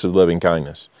 okay? Acts of loving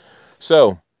kindness.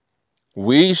 So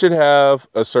we should have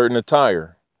a certain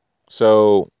attire.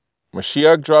 So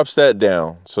Mashiach drops that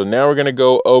down. So now we're going to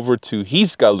go over to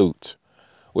Hisgalut,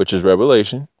 which is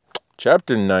Revelation,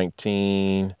 chapter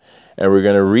 19. And we're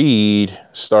going to read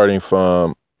starting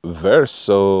from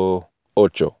verso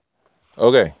 8.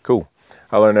 Okay, cool.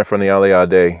 I learned that from the Aliyah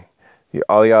Day. The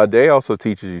Aliyah Day also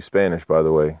teaches you Spanish, by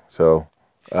the way. So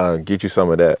get you some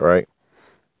of that, right?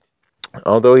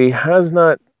 Although he has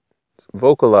not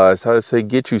vocalized how to say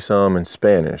get you some in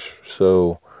Spanish.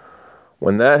 So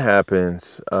when that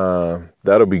happens,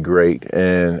 that'll be great.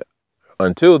 And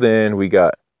until then, we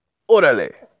got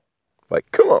Orale. Like,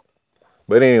 come on.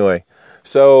 But anyway,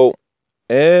 so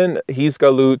in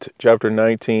Hisgalut, chapter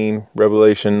 19,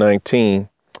 Revelation 19,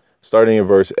 starting in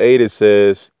verse 8, it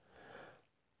says,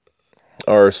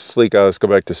 or sleek, let's go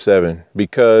back to 7.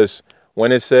 Because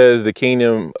when it says the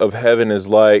kingdom of heaven is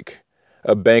like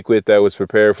a banquet that was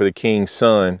prepared for the king's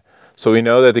son, so we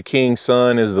know that the king's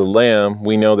son is the lamb.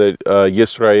 We know that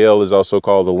Yisrael is also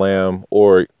called the lamb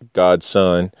or God's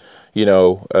son. You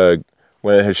know,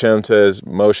 when Hashem says,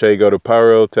 Moshe, go to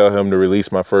Paro, tell him to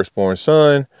release my firstborn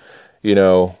son. You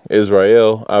know,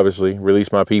 Israel, obviously,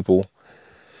 release my people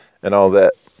and all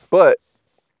that. But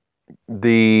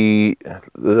the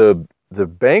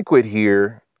banquet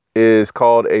here is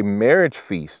called a marriage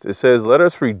feast. It says, let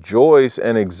us rejoice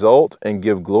and exult and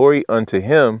give glory unto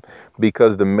him,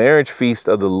 because the marriage feast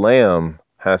of the Lamb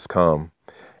has come,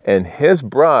 and his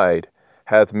bride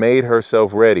hath made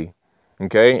herself ready.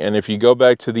 Okay, and if you go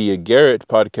back to the Agarit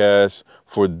podcast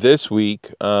for this week,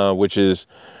 which is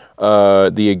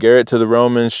the Agarit to the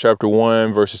Romans, chapter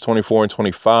 1, verses 24 and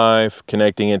 25,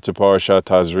 connecting it to Parashat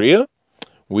Tazria,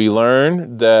 we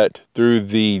learn that through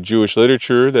the Jewish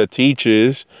literature that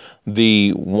teaches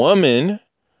the woman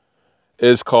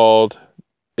is called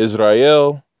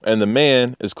Israel and the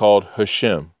man is called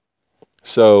Hashem.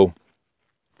 So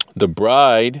the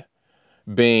bride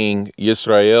being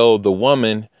Yisrael, the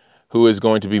woman who is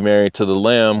going to be married to the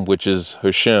Lamb, which is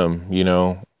Hashem, you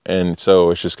know. And so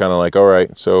it's just kind of like, all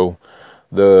right, so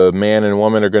the man and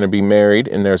woman are going to be married,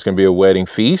 and there's going to be a wedding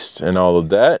feast and all of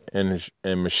that. And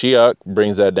Mashiach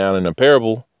brings that down in a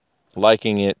parable,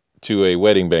 likening it to a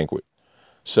wedding banquet.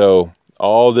 So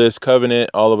all this covenant,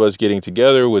 all of us getting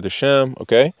together with Hashem,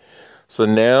 okay? So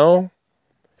now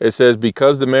it says,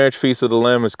 because the marriage feast of the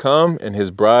Lamb has come, and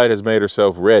his bride has made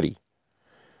herself ready.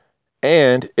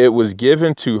 And it was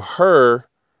given to her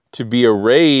to be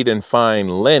arrayed in fine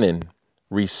linen,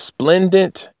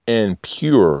 resplendent and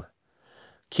pure.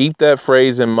 Keep that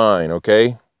phrase in mind,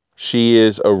 okay? She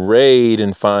is arrayed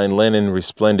in fine linen,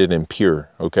 resplendent and pure,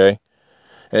 okay?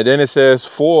 And then it says,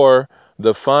 for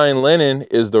the fine linen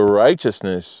is the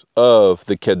righteousness of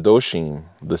the Kedoshim,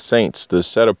 the saints, the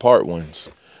set apart ones.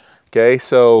 Okay,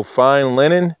 so fine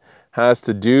linen has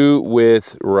to do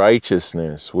with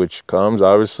righteousness, which comes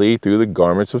obviously through the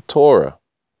garments of Torah.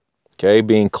 Okay,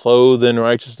 being clothed in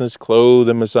righteousness, clothed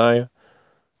in Messiah.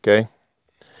 Okay,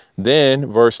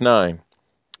 then verse 9.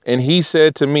 And he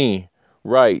said to me,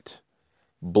 Write,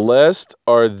 blessed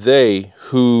are they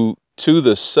who to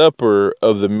the supper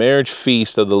of the marriage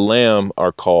feast of the Lamb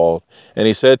are called. And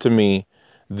he said to me,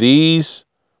 These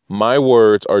my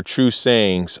words are true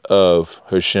sayings of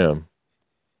Hashem.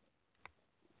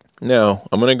 Now,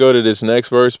 I'm going to go to this next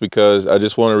verse because I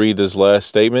just want to read this last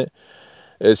statement.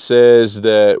 It says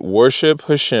that worship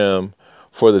Hashem,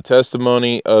 for the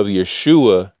testimony of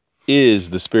Yeshua is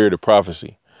the spirit of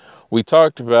prophecy. We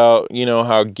talked about,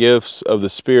 how gifts of the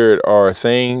Spirit are a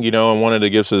thing, and one of the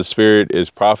gifts of the Spirit is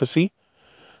prophecy.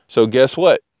 So guess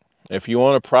what? If you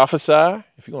want to prophesy,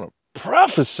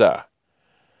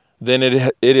 then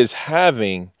it is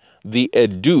having the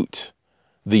edut,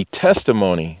 the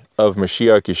testimony of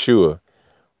Mashiach Yeshua.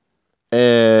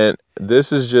 And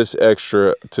this is just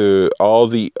extra to all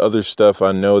the other stuff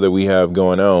I know that we have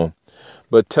going on.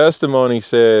 But testimony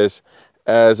says,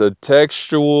 as a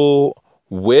textual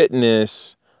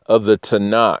witness of the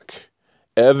Tanakh,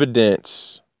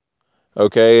 evidence,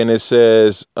 okay? And it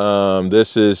says,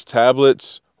 this is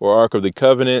tablets or Ark of the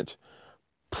Covenant,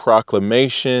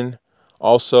 proclamation,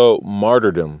 also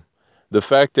martyrdom. The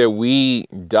fact that we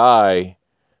die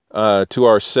to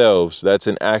ourselves, that's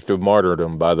an act of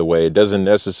martyrdom, by the way. It doesn't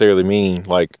necessarily mean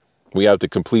like we have to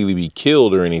completely be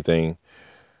killed or anything.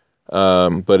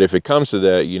 But if it comes to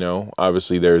that,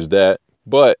 obviously there's that.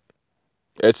 But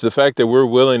it's the fact that we're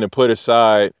willing to put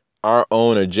aside our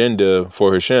own agenda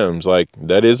for Hashem's. Like,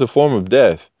 that is a form of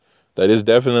death. That is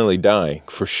definitely dying,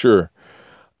 for sure.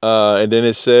 And then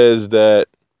it says that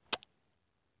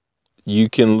you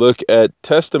can look at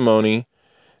testimony.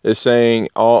 It's saying,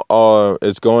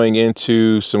 it's going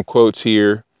into some quotes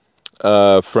here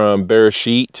from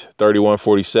Bereshit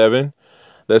 31:47.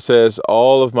 That says,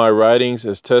 all of my writings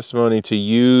as testimony to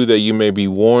you that you may be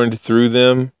warned through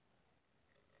them.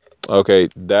 Okay,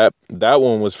 that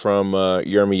one was from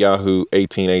Yirmiyahu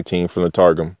 18:18 from the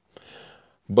Targum.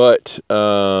 But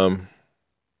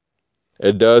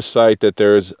it does cite that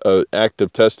there's an act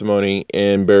of testimony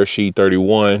in Bereshit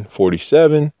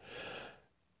 31:47.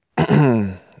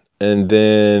 And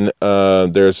then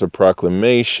there's a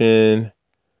proclamation,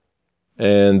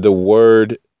 and the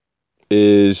word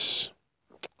is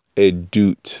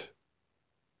edut.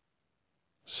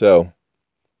 So,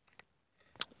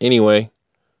 anyway,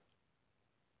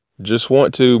 just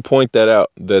want to point that out,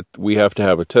 that we have to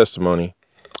have a testimony,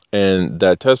 and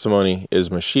that testimony is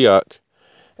Mashiach.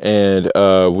 And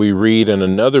we read in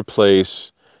another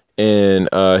place in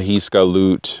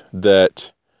Hiskalut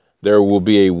that there will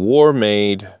be a war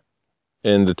made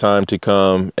in the time to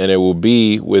come, and it will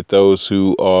be with those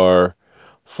who are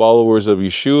followers of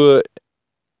Yeshua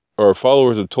or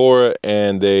followers of Torah,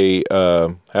 and they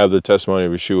have the testimony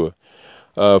of Yeshua.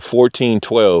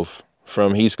 14:12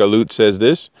 from Hiskalut says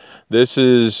this. This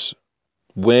is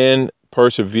when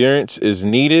perseverance is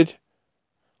needed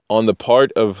on the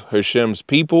part of Hashem's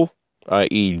people,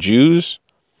 i.e. Jews,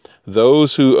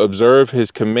 those who observe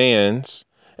his commands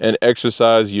and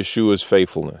exercise Yeshua's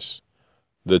faithfulness.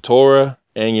 The Torah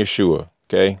and Yeshua,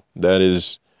 okay? That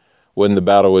is when the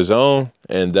battle is on,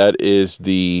 and that is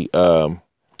the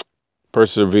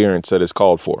perseverance that is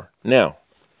called for. Now,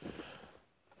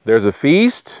 there's a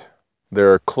feast,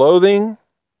 there are clothing,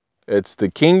 it's the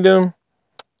kingdom,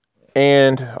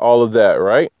 and all of that,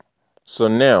 right? So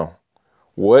now,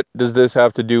 what does this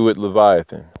have to do with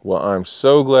Leviathan? Well, I'm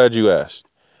so glad you asked.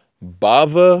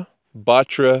 Bava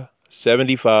Batra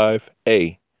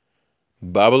 75a,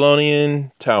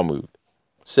 Babylonian Talmud,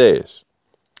 says,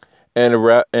 and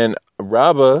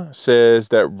Rabbah says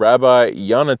that Rabbi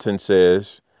Yonatan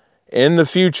says, in the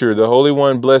future, the Holy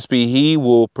One, blessed be He,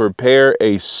 will prepare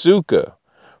a sukkah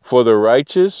for the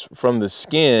righteous from the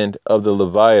skin of the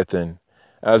Leviathan,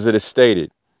 as it is stated.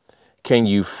 Can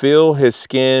you fill his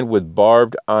skin with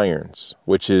barbed irons?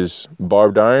 Which is,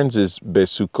 barbed irons is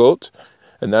besukot,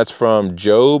 and that's from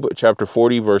Job chapter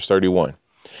 40, verse 31.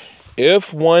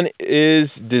 If one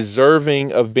is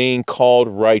deserving of being called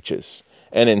righteous,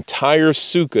 an entire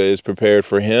sukkah is prepared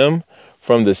for him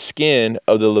from the skin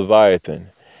of the Leviathan.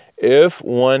 If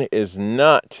one is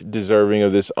not deserving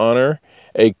of this honor,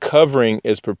 a covering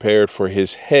is prepared for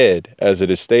his head, as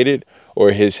it is stated,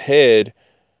 or his head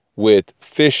with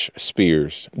fish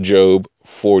spears. Job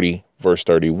 40, verse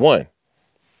 31.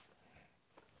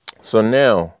 So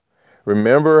now,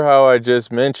 remember how I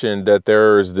just mentioned that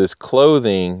there's this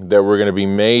clothing that we're going to be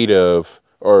made of,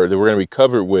 or that we're going to be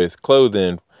covered with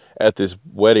clothing at this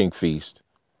wedding feast.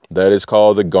 That is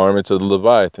called the garments of the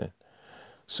Leviathan.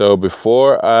 So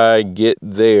before I get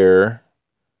there,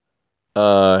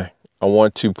 I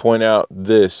want to point out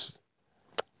this,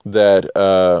 that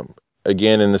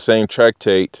again in the same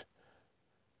tractate,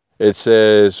 it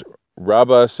says,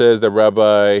 Rabbah says that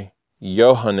Rabbi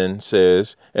Yohanan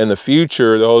says, in the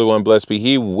future, the Holy One, blessed be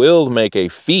He, will make a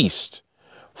feast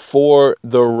for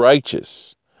the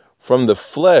righteous from the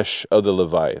flesh of the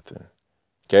Leviathan.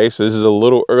 Okay, so this is a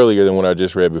little earlier than what I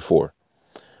just read before.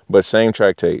 But same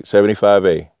tractate,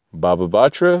 75a. Baba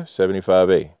Batra,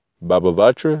 75a. Baba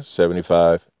Batra,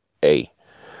 75a.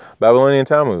 Babylonian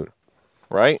Talmud,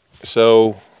 right?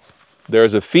 So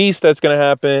there's a feast that's going to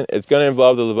happen. It's going to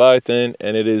involve the Leviathan,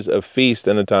 and it is a feast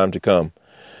in the time to come.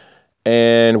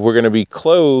 And we're going to be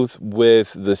clothed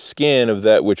with the skin of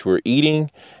that which we're eating,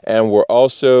 and we're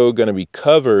also going to be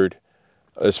covered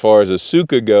as far as a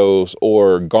sukkah goes,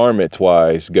 or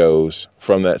garment-wise goes,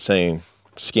 from that same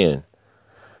skin.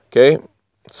 Okay?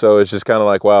 So it's just kind of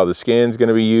like, wow, the skin's going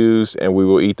to be used, and we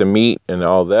will eat the meat and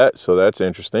all that. So that's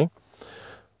interesting.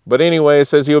 But anyway, it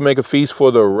says he will make a feast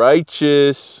for the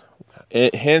righteous.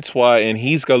 Hence why in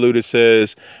Hes Galut it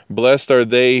says, blessed are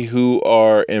they who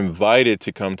are invited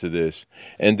to come to this.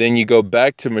 And then you go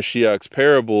back to Mashiach's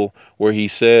parable where he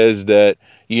says that,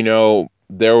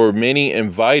 there were many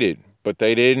invited, but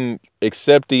they didn't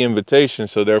accept the invitation,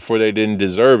 so therefore they didn't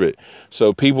deserve it.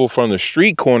 So people from the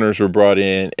street corners were brought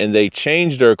in, and they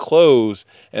changed their clothes,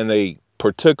 and they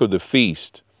partook of the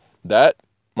feast. That,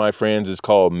 my friends, is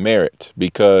called merit,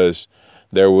 because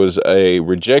there was a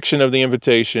rejection of the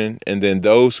invitation, and then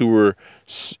those who were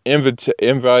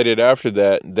invited after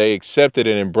that, they accepted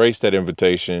and embraced that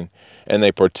invitation, and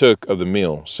they partook of the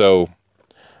meal. So,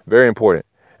 very important.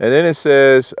 And then it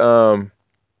says,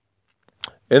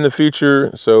 in the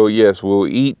future, so yes, we'll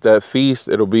eat that feast.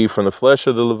 It'll be from the flesh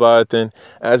of the Leviathan.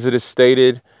 As it is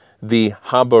stated, the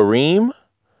Habarim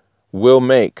will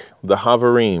make, the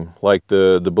Havarim, like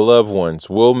the beloved ones,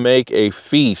 will make a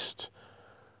feast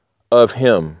of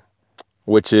him,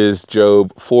 which is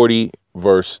Job 40,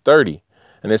 verse 30.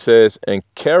 And it says, and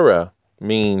Kara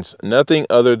means nothing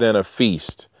other than a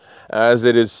feast, as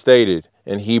it is stated,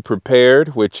 and he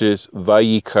prepared, which is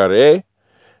Vayikare,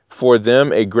 for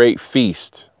them a great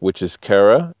feast, which is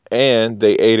Kara, and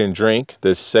they ate and drank,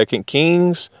 the 2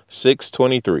 Kings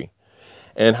 6:23.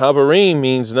 And Havarim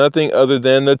means nothing other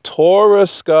than the Torah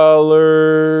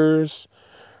scholars.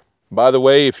 By the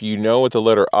way, if you know what the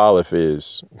letter Aleph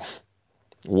is,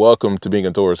 welcome to being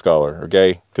a Torah scholar,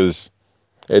 okay? Because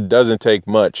it doesn't take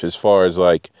much as far as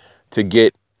like to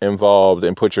get involved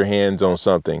and put your hands on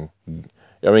something.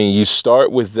 I mean, you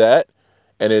start with that,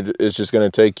 and it's just going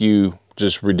to take you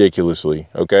just ridiculously,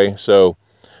 okay? So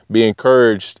be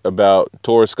encouraged about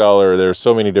Torah scholar. There's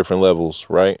so many different levels,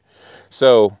 right?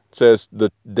 So it says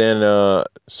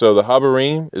so the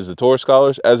Habarim is the Torah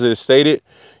scholars, as it is stated,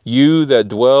 you that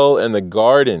dwell in the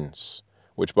gardens,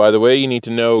 which, by the way, you need to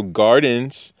know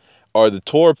gardens are the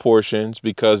Torah portions,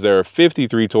 because there are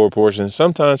 53 Torah portions,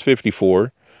 sometimes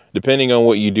 54, depending on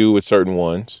what you do with certain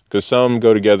ones, because some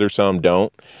go together, some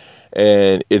don't,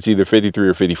 and it's either 53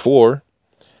 or 54.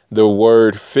 The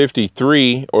word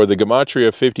 53, or the gematria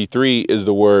of 53, is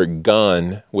the word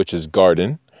gan, which is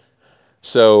garden.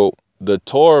 So the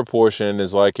Torah portion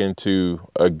is likened to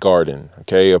a garden,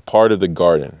 okay, a part of the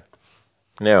garden.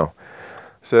 Now,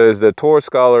 it says that Torah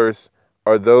scholars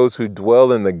are those who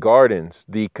dwell in the gardens.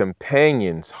 The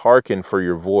companions hearken for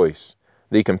your voice.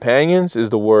 The companions is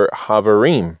the word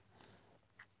havarim.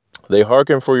 They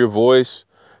hearken for your voice,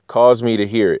 cause me to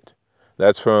hear it.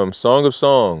 That's from Song of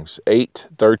Songs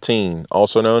 8:13,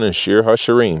 also known as Shir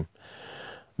HaShirim.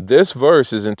 This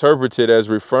verse is interpreted as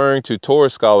referring to Torah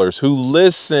scholars who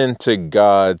listen to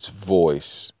God's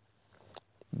voice.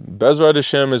 Bezrat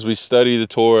Hashem, as we study the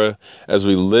Torah, as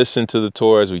we listen to the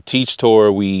Torah, as we teach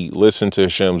Torah, we listen to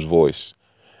Hashem's voice.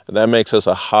 And that makes us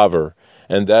a haver,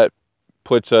 and that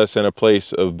puts us in a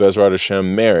place of Bezrat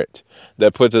Hashem merit.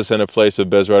 That puts us in a place of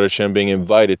Bezrat Hashem being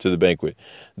invited to the banquet.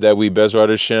 That we Bezrat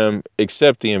Hashem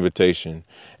accept the invitation.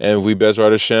 And we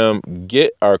Bezrat Hashem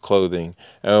get our clothing.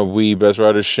 And we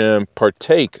Bezrat Hashem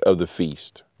partake of the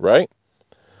feast. Right?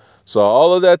 So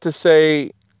all of that to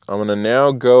say, I'm going to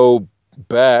now go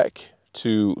back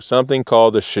to something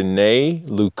called the Shnei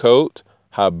Lukot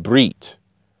Habrit.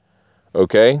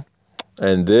 Okay?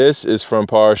 And this is from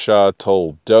Parashah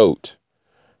Toldot.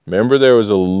 Remember, there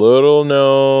was a little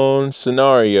known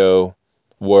scenario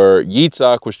where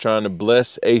Yitzhak was trying to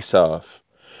bless Esav,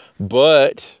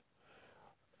 but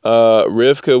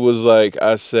Rivka was like,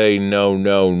 I say, no,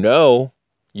 no, no,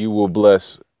 you will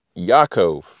bless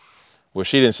Yaakov. Well,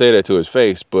 she didn't say that to his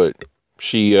face, but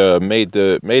she made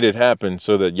it happen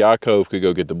so that Yaakov could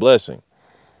go get the blessing.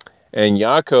 And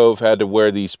Yaakov had to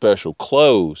wear these special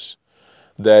clothes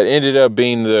that ended up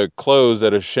being the clothes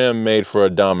that Hashem made for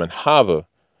Adam and Hava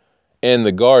in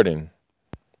the garden.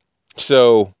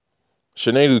 So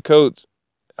Shanae Lukot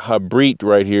Habrit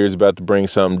right here is about to bring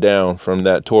something down from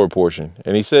that Torah portion.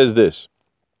 And he says this: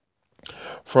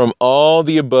 from all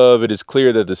the above, it is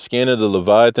clear that the skin of the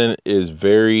Leviathan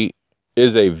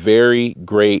is a very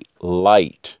great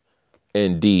light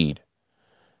indeed.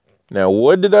 Now,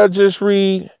 what did I just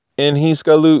read in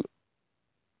Hiskalut?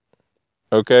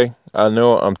 Okay, I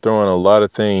know I'm throwing a lot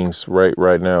of things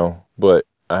right now, but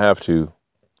I have to.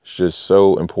 It's just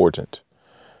so important.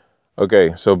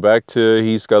 Okay, so back to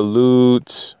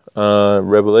Hiskalut,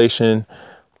 Revelation,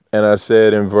 and I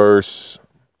said in verse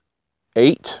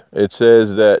 8, it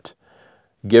says that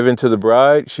given to the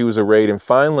bride, she was arrayed in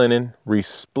fine linen,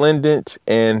 resplendent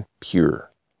and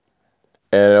pure.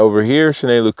 And over here,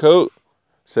 Shanae Lukot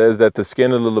says that the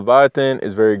skin of the Leviathan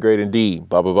is very great indeed.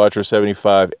 Baba Batra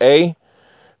 75a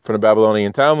from the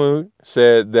Babylonian Talmud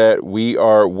said that we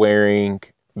are wearing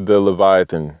the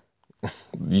Leviathan.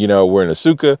 We're in a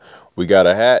sukkah. We got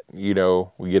a hat. We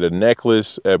get a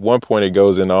necklace. At one point, it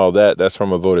goes in all that. That's from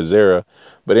Avodah Zarah.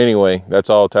 But anyway, that's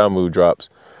all Talmud drops.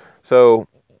 So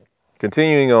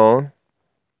continuing on,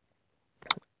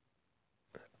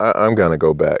 I'm going to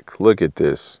go back. Look at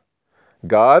this.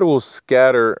 God will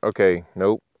scatter. Okay,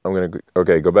 nope.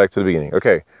 Go back to the beginning.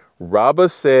 Okay. Rabbah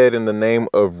said in the name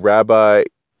of Rabbi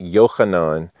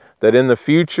Yochanan that in the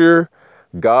future,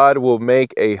 God will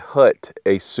make a hut,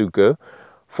 a sukkah,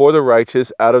 for the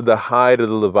righteous out of the hide of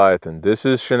the Leviathan. This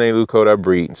is Shanae Lukot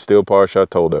Abrit, still Parshat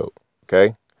Toldot.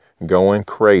 Okay? Going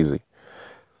crazy.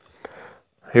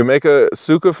 He'll make a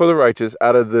sukkah for the righteous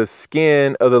out of the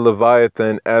skin of the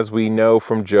Leviathan, as we know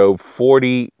from Job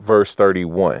 40, verse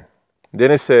 31.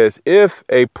 Then it says, if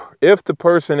the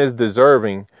person is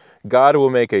deserving, God will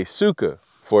make a sukkah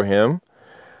for him.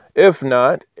 If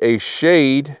not, a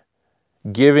shade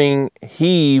giving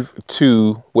heave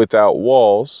to without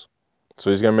walls. So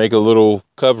he's going to make a little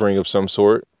covering of some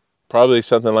sort. Probably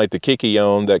something like the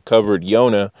Kikion that covered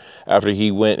Yonah after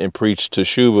he went and preached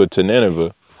Teshuvah to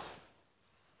Nineveh.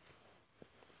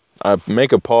 I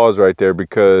make a pause right there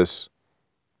because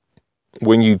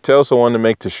when you tell someone to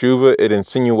make Teshuvah, it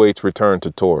insinuates return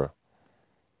to Torah.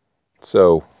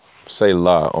 So say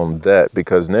la on that,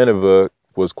 because Nineveh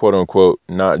was quote unquote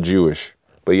not Jewish,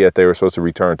 but yet they were supposed to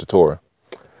return to Torah.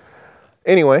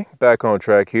 Anyway, back on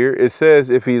track here. It says,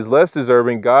 if he is less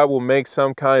deserving, God will make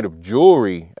some kind of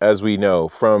jewelry, as we know,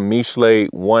 from Mishle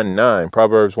 1:9,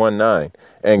 Proverbs 1:9,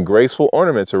 and graceful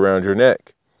ornaments around your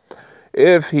neck.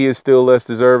 If he is still less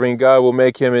deserving, God will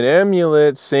make him an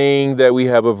amulet, seeing that we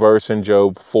have a verse in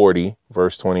Job 40,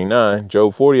 verse 29.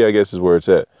 Job 40, I guess, is where it's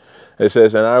at. It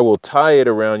says, and I will tie it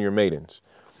around your maidens.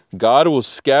 God will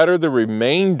scatter the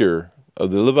remainder of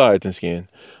the Leviathan skin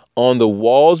on the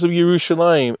walls of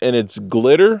Jerusalem, and its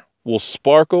glitter will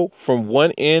sparkle from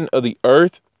one end of the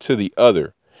earth to the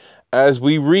other. As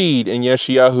we read in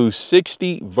Yeshayahu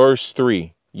 60, verse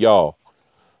 3, y'all,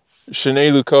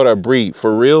 Shanae Lukot Abrit,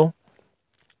 for real,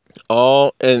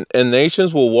 all and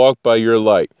nations will walk by your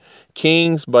light,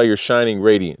 kings by your shining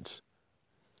radiance.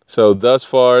 So thus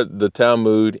far, the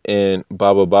Talmud in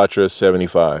Baba Batra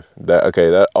 75.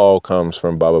 That all comes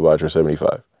from Baba Batra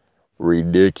 75.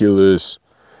 Ridiculous.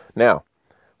 Now,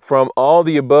 from all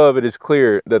the above, it is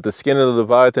clear that the skin of the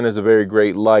Leviathan is a very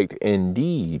great light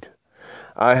indeed.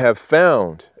 I have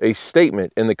found a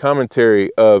statement in the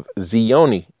commentary of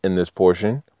Zioni in this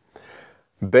portion,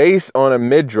 based on a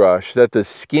midrash, that the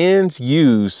skins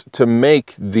used to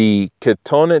make the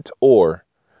ketonet or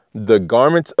the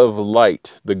garments of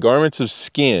light, the garments of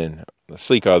skin,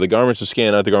 the garments of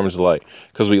skin, not the garments of light,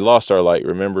 because we lost our light,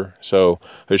 remember? So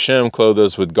Hashem clothed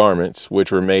us with garments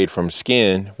which were made from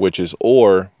skin, which is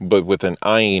or, but with an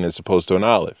ayin as opposed to an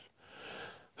aleph.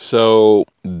 So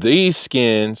these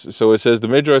skins, so it says, the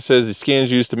Midrash says the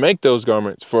skins used to make those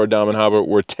garments for Adam and Hava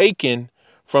were taken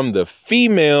from the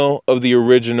female of the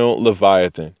original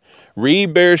Leviathan.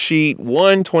 Read Bereshit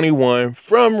 1:21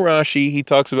 from Rashi. He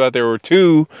talks about there were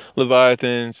two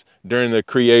Leviathans during the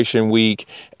creation week,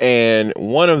 and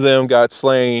one of them got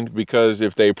slain because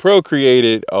if they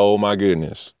procreated, oh my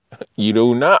goodness, you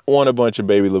do not want a bunch of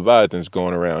baby Leviathans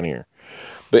going around here.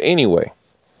 But anyway,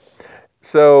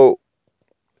 so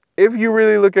if you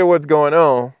really look at what's going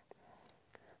on,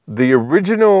 the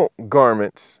original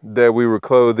garments that we were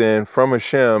clothed in from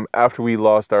Hashem after we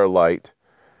lost our light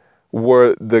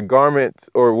were the garments,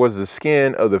 or was the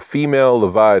skin of the female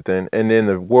Leviathan, and in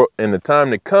the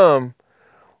time to come,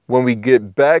 when we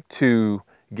get back to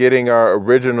getting our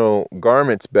original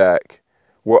garments back,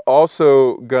 we're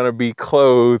also going to be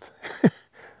clothed.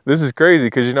 This is crazy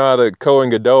because you know how the Kohen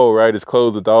Gadol, right, is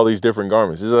clothed with all these different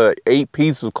garments. There's like 8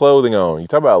 pieces of clothing on. You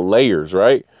talk about layers,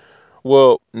 right?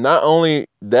 Well, not only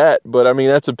that, but I mean,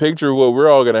 that's a picture of what we're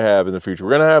all going to have in the future. We're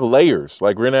going to have layers.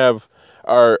 Like, we're going to have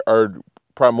our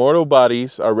primordial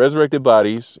bodies, our resurrected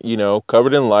bodies, you know,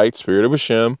 covered in light, spirit of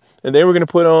Hashem. And then we're going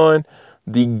to put on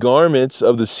the garments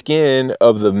of the skin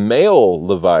of the male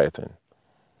Leviathan.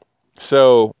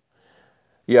 So,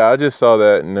 yeah, I just saw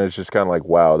that and it's just kind of like,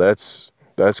 wow, that's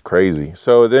crazy.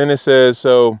 So then it says,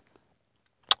 so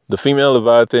the female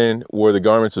Leviathan wore the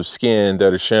garments of skin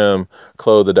that Hashem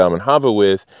clothed Adam and Hava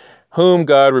with, whom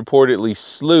God reportedly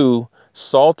slew,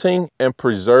 salting and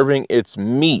preserving its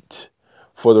meat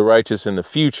for the righteous in the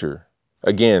future.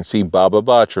 Again, see Baba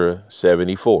Batra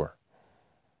 74.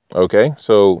 Okay,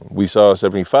 so we saw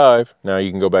 75. Now you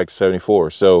can go back to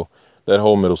 74. So that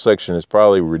whole middle section is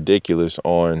probably ridiculous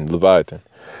on Leviathan.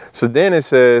 So then it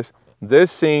says,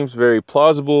 this seems very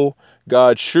plausible.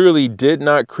 God surely did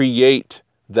not create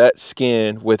that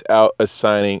skin without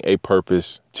assigning a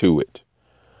purpose to it.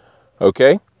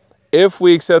 Okay, if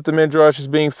we accept the Midrash as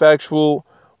being factual,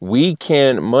 we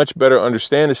can much better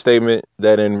understand the statement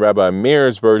that in Rabbi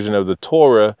Meir's version of the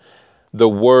Torah, the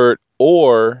word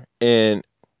or in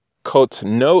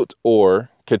Kotnot or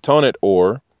Ketonet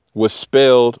or was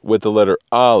spelled with the letter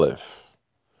Aleph,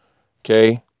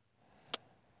 okay,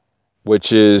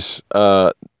 which is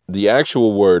the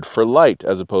actual word for light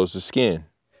as opposed to skin.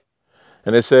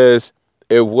 And it says,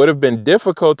 it would have been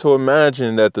difficult to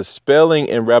imagine that the spelling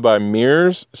in Rabbi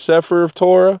Meir's Sefer of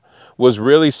Torah was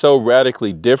really so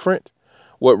radically different.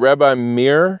 What Rabbi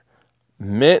Meir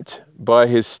meant by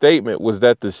his statement was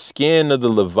that the skin of the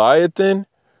Leviathan,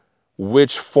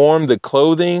 which formed the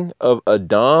clothing of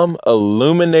Adam,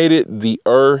 illuminated the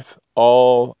earth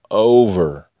all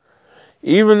over.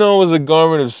 Even though it was a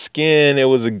garment of skin, it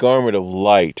was a garment of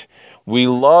light. We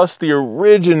lost the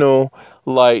original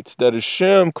lights that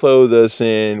Hashem clothed us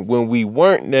in when we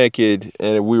weren't naked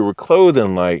and we were clothed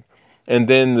in light. And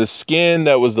then the skin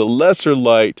that was the lesser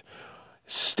light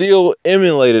still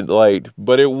emulated light,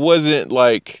 but it wasn't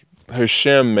like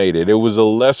Hashem made it. It was a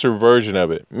lesser version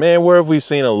of it. Man, where have we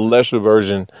seen a lesser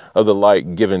version of the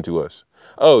light given to us?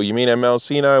 Oh, you mean at Mount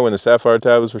Sinai when the sapphire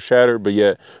tablets were shattered, but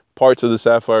yet parts of the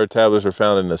sapphire tablets were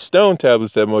found in the stone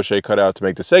tablets that Moshe cut out to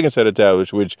make the second set of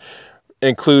tablets, which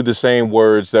include the same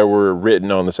words that were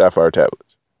written on the sapphire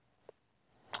tablets.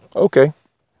 Okay.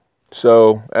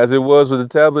 So as it was with the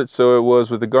tablets, so it was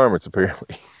with the garments,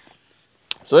 apparently.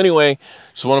 So anyway,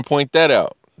 just want to point that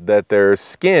out, that there's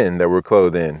skin that we're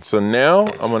clothed in. So now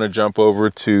I'm going to jump over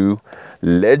to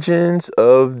Legends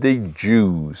of the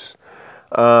Jews.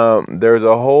 There's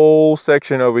a whole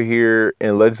section over here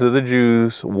in Legends of the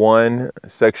Jews,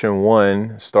 section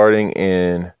 1, starting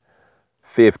in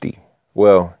 50.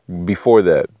 Well, before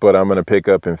that, but I'm going to pick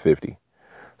up in 50.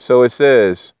 So it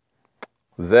says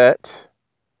that,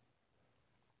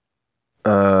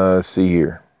 let's see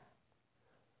here.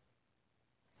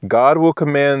 God will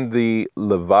command the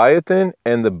Leviathan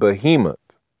and the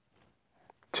Behemoth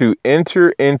to enter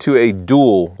into a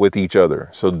duel with each other.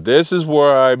 So this is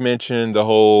where I mentioned the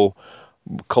whole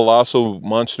colossal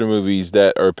monster movies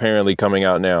that are apparently coming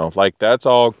out now. Like, that's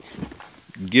all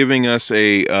giving us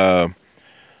an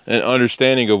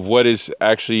understanding of what is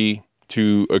actually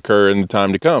to occur in the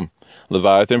time to come.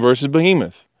 Leviathan versus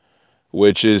Behemoth,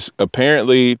 which is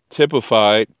apparently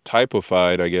typified,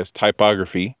 I guess,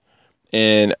 typography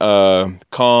in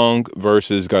Kong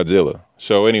versus Godzilla.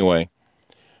 So anyway,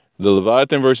 the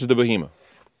Leviathan versus the Behemoth.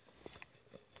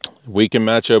 We can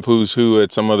match up who's who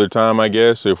at some other time, I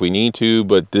guess, if we need to,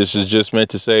 but this is just meant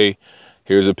to say,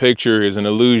 here's a picture, here's an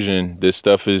illusion. This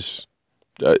stuff is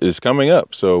coming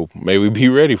up, so maybe be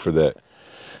ready for that.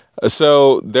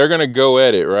 So they're going to go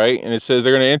at it, right? And it says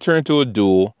they're going to enter into a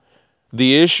duel.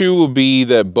 The issue will be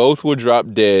that both will drop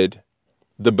dead.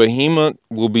 The Behemoth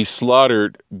will be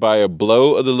slaughtered by a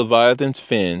blow of the Leviathan's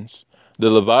fins. The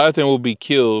Leviathan will be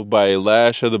killed by a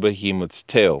lash of the Behemoth's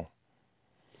tail.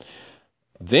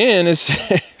 Then it's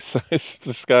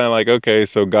just kind of like, okay,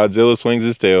 so Godzilla swings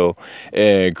his tail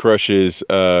and crushes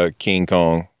King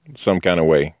Kong some kind of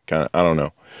way. I don't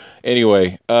know.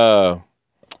 Anyway,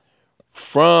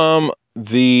 from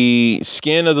the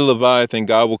skin of the Leviathan,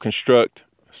 God will construct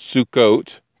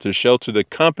Sukkot to shelter the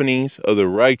companies of the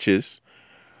righteous.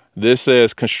 This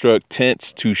says construct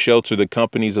tents to shelter the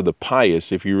companies of the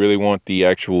pious, if you really want the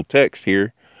actual text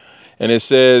here. And it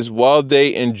says, while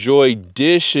they enjoy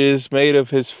dishes made of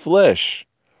his flesh.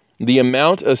 The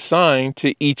amount assigned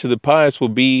to each of the pious will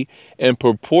be in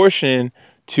proportion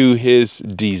to his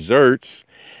deserts,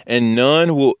 and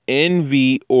none will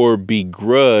envy or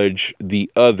begrudge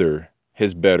the other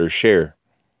his better share.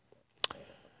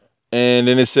 And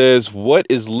then it says, what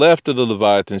is left of the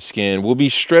Leviathan skin will be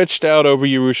stretched out over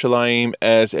Jerusalem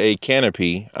as a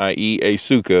canopy, i.e. a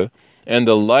sukkah, and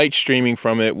the light streaming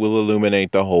from it will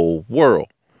illuminate the whole world.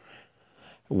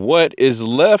 What is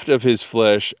left of his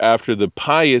flesh after the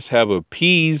pious have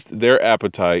appeased their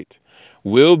appetite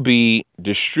will be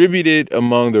distributed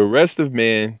among the rest of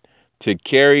men to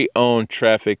carry on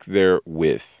traffic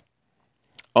therewith.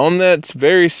 On that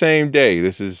very same day,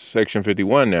 this is section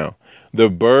 51 now, the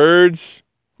birds,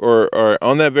 or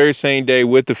on that very same day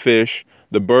with the fish,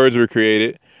 the birds were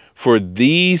created. For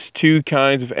these two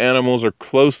kinds of animals are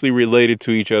closely related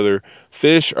to each other.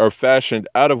 Fish are fashioned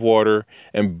out of water,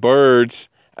 and birds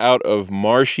out of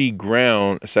marshy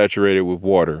ground saturated with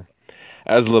water.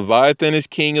 As Leviathan is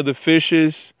king of the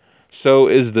fishes, so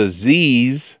is the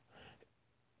Ziz,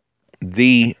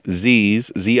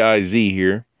 Z-I-Z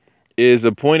here, is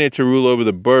appointed to rule over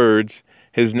the birds.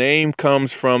 His name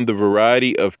comes from the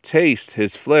variety of taste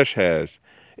his flesh has.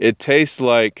 It tastes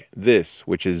like this,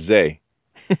 which is Zay.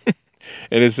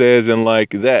 And it says, and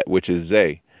like that, which is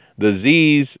Zay. The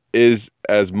Ziz is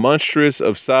as monstrous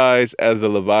of size as the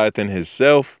Leviathan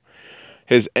himself.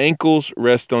 His ankles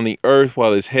rest on the earth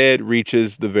while his head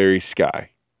reaches the very sky.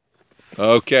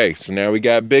 Okay, so now we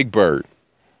got Big Bird.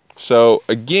 So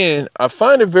again, I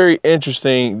find it very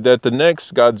interesting that the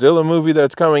next Godzilla movie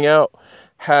that's coming out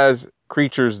has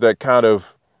creatures that kind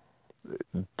of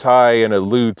tie and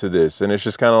allude to this. And it's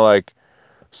just kind of like,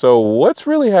 so what's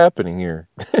really happening here?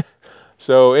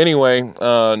 So anyway,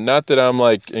 not that I'm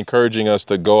like encouraging us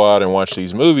to go out and watch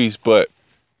these movies, but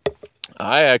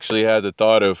I actually had the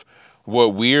thought of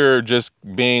what we're just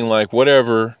being like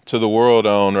whatever to the world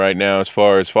on right now as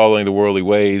far as following the worldly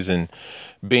ways and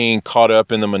being caught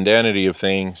up in the mundanity of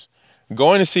things.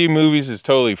 Going to see movies is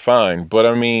totally fine, but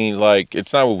I mean, like,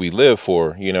 it's not what we live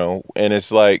for, you know? And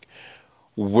it's like,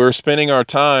 we're spending our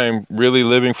time really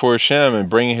living for Hashem and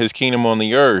bringing his kingdom on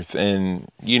the earth. And,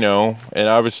 you know, and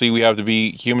obviously we have to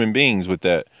be human beings with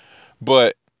that.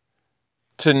 But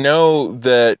to know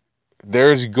that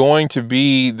there's going to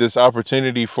be this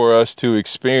opportunity for us to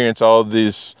experience all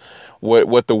this,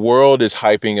 what the world is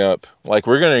hyping up. Like,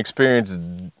 we're going to experience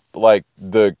like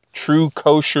the true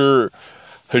kosher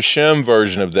Hashem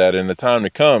version of that in the time to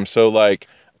come. So like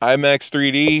IMAX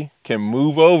 3D can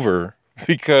move over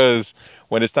because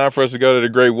when it's time for us to go to the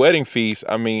great wedding feast,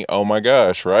 I mean, oh my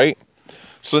gosh, right?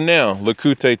 So now,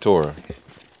 Likutei Torah,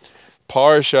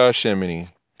 Parashah Shemini,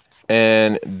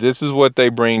 and this is what they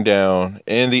bring down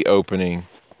in the opening.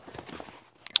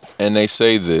 And they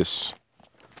say this.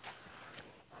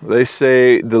 They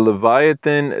say the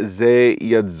Leviathan Ze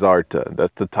Yadzarta.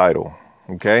 That's the title.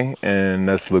 Okay? And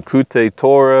that's Likutei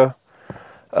Torah,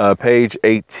 page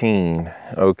 18.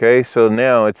 Okay? So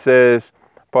now it says,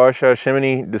 Parashah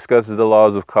Shemini discusses the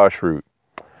laws of kashrut.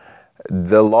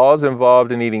 The laws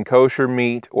involved in eating kosher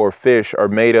meat or fish are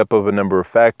made up of a number of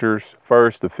factors.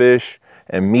 First, the fish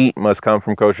and meat must come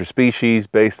from kosher species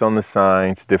based on the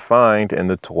signs defined in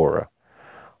the Torah.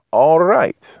 All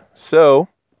right. So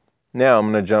now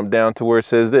I'm going to jump down to where it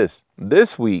says this.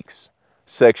 This week's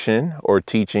section or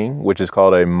teaching, which is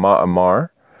called a ma'amar,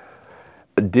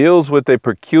 deals with a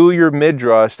peculiar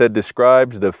midrash that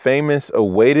describes the famous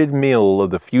awaited meal of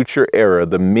the future era,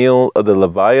 the meal of the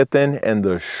Leviathan and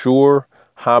the Shur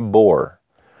Habor,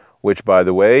 which, by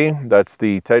the way, that's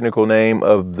the technical name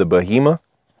of the behemoth,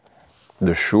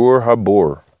 the Shur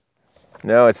Habor.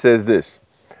 Now it says this.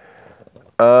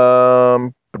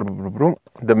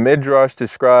 The midrash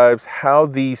describes how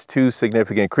these two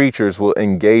significant creatures will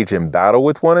engage in battle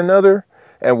with one another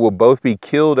and will both be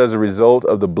killed as a result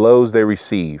of the blows they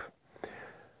receive.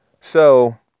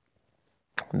 So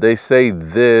they say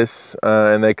this,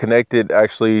 and they connect it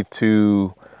actually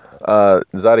to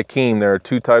Zadikim. There are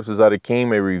two types of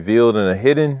Zadikim, a revealed and a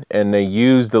hidden, and they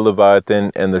use the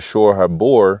Leviathan and the Shor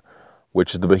Habor,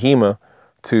 which is the behemoth,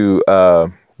 to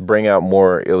bring out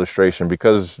more illustration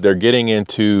because they're getting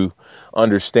into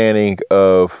understanding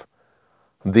of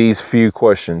these few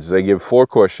questions. They give 4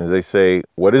 questions. They say,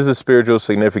 what is the spiritual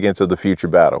significance of the future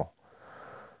battle?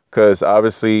 Because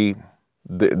obviously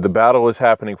the battle is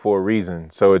happening for a reason.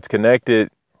 So it's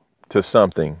connected to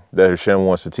something that Hashem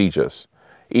wants to teach us.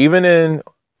 Even in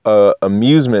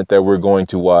amusement that we're going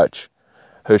to watch,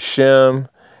 Hashem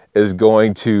is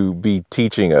going to be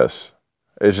teaching us.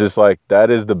 It's just like that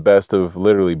is the best of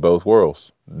literally both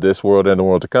worlds, this world and the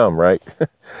world to come, right?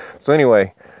 So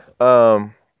anyway, so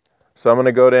So I'm going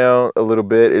to go down a little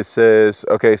bit. It says,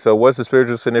 okay, so what's the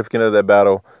spiritual significance of that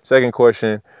battle? Second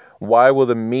question, why will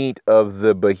the meat of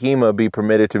the behemoth be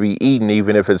permitted to be eaten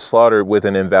even if it's slaughtered with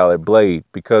an invalid blade?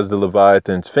 Because the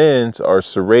Leviathan's fins are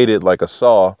serrated like a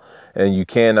saw, and you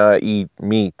cannot eat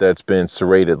meat that's been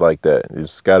serrated like that.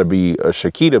 It's got to be a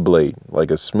Shakita blade,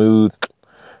 like a smooth,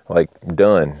 like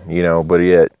done, but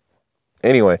yet.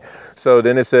 Anyway, so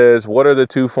then it says, what are the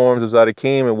two forms of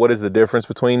Zadokim and what is the difference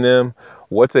between them?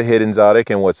 What's a hidden Zadok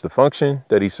and what's the function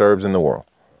that he serves in the world?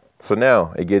 So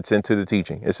now it gets into the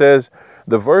teaching. It says,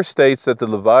 the verse states that the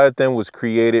Leviathan was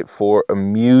created for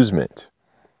amusement.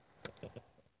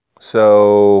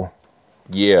 So,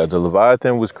 yeah, the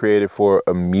Leviathan was created for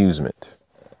amusement.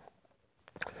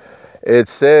 It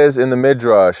says in the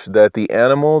Midrash that the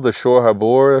animal, the Shor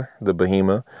Habor, the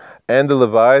behemoth, and the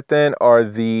Leviathan are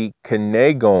the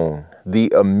Kenegon,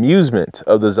 the amusement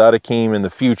of the Zadokim in the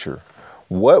future.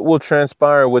 What will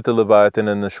transpire with the Leviathan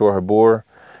and the Shor Habor?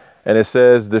 And it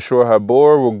says the Shor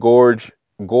Habor will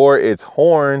gore its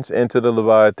horns into the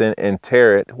Leviathan and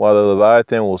tear it, while the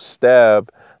Leviathan will stab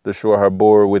the Shor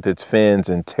Habor with its fins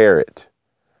and tear it.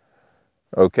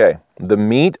 Okay, the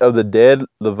meat of the dead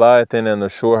Leviathan and the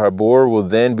Shor Habor will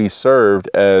then be served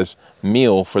as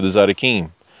meal for the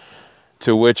Zadokim.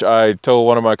 To which I told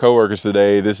one of my coworkers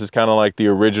today, this is kind of like the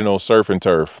original surf and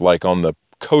turf, like on the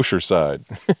kosher side,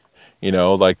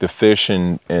 like the fish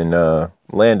and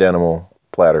land animal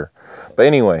platter. But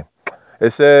anyway, it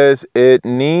says it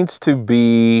needs to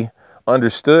be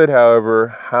understood, however,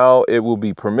 how it will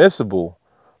be permissible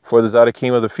for the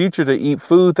Zadokim of the future to eat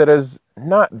food that has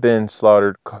not been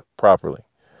slaughtered properly.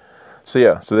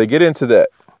 So they get into that.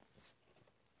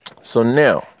 So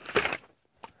now,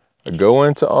 I go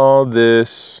into all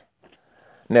this.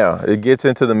 Now, it gets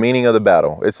into the meaning of the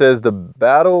battle. It says the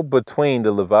battle between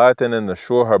the Leviathan and the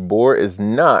Shor Habor is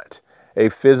not a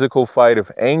physical fight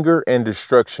of anger and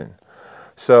destruction.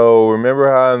 So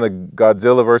remember how in the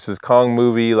Godzilla versus Kong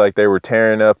movie, like they were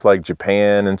tearing up like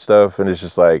Japan and stuff, and it's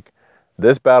just like,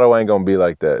 this battle ain't gonna be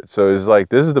like that. So it's like,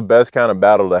 this is the best kind of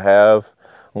battle to have,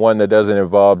 one that doesn't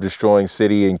involve destroying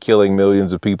city and killing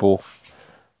millions of people.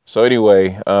 So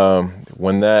anyway,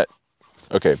 but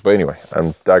anyway,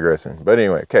 I'm digressing. But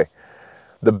anyway, okay.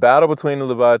 The battle between the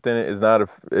Leviathan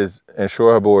and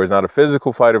Shor Habor is not a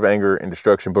physical fight of anger and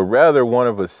destruction, but rather one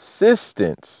of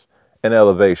assistance and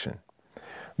elevation.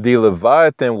 The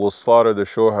Leviathan will slaughter the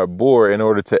Shor Habor in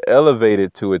order to elevate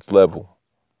it to its level.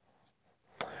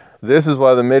 This is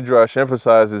why the Midrash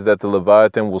emphasizes that the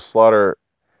Leviathan will slaughter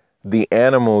the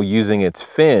animal using its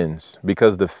fins,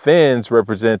 because the fins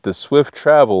represent the swift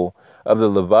travel of the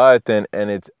Leviathan and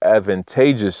its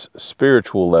advantageous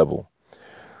spiritual level.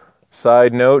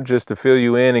 Side note, just to fill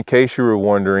you in case you were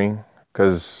wondering,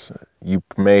 because you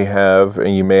may have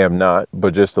and you may have not,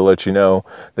 but just to let you know,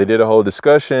 they did a whole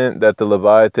discussion that the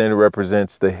Leviathan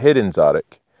represents the hidden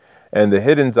Zadok. And the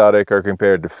hidden Zadok are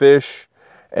compared to fish,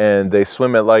 and they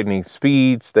swim at lightning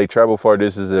speeds. They travel far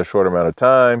distances in a short amount of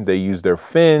time. They use their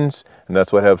fins, and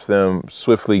that's what helps them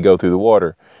swiftly go through the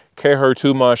water. Keher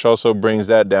Tumash also brings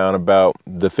that down about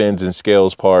the fins and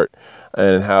scales part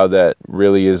and how that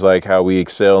really is like how we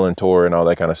excel in Torah and all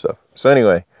that kind of stuff. So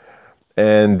anyway,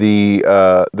 and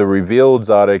the revealed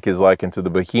Zadok is likened to the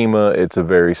behemoth. It's a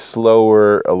very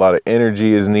slower, a lot of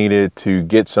energy is needed to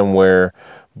get somewhere.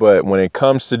 But when it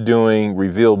comes to doing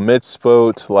revealed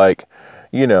mitzvot, like,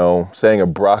 saying a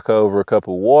bracha over a cup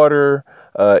of water,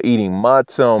 eating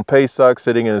matzah on Pesach,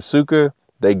 sitting in a sukkah,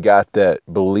 they got that,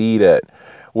 believe that.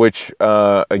 Which,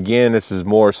 again, this is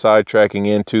more sidetracking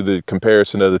into the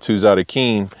comparison of the two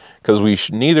Zadokim, because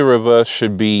neither of us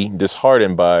should be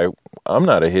disheartened by, I'm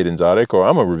not a hidden Zadok, or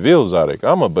I'm a revealed Zadok.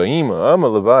 I'm a behemoth. I'm a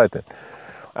Leviathan.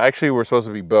 Actually, we're supposed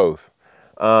to be both.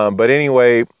 But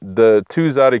anyway, the two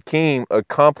Zadokim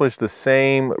accomplish the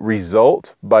same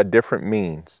result by different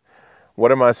means.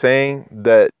 What am I saying?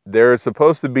 That there is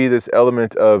supposed to be this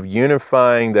element of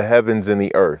unifying the heavens and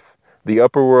the earth, the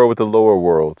upper world with the lower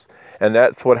worlds. And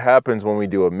that's what happens when we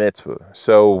do a mitzvah.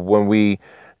 So when we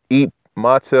eat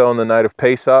matzah on the night of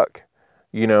Pesach,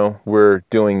 we're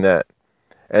doing that.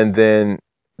 And then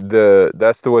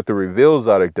that's what the revealed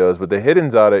Zadok does. But the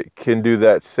hidden Zadok can do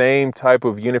that same type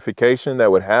of unification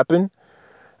that would happen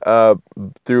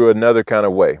through another kind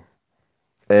of way.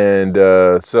 And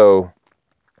so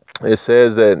it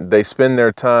says that they spend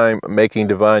their time making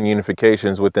divine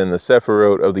unifications within the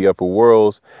Sephirot of the upper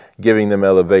worlds, giving them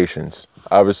elevations.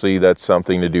 Obviously, that's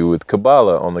something to do with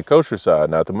Kabbalah on the kosher side,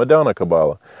 not the Madonna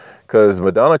Kabbalah, because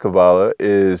Madonna Kabbalah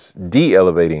is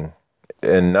de-elevating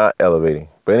and not elevating.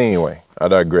 But anyway, I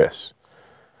digress.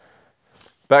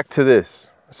 Back to this.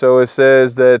 So it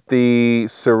says that the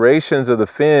serrations of the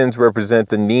fins represent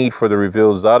the need for the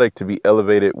revealed Zodic to be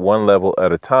elevated one level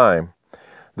at a time.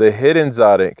 The hidden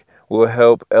Zodic will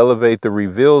help elevate the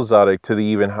revealed Zodic to the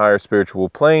even higher spiritual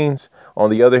planes. On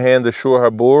the other hand, the Shur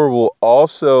Habur will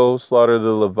also slaughter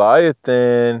the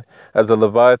Leviathan, as the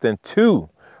Leviathan too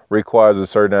requires a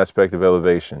certain aspect of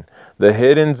elevation. The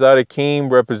hidden Zodikim,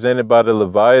 represented by the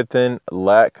Leviathan,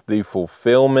 lack the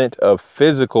fulfillment of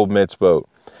physical mitzvot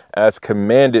as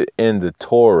commanded in the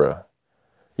Torah.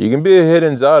 You can be a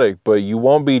hidden Zodic, but you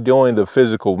won't be doing the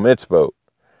physical mitzvot.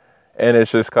 And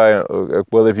it's just kind of,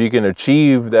 well, if you can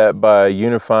achieve that by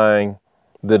unifying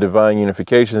the divine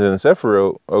unifications in the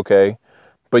Sephiroth, okay,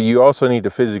 but you also need to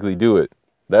physically do it.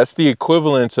 That's the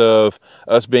equivalent of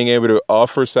us being able to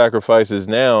offer sacrifices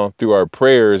now through our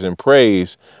prayers and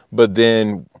praise, but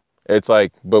then it's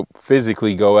like, but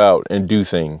physically go out and do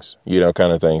things,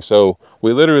 kind of thing. So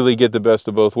we literally get the best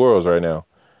of both worlds right now,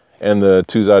 and the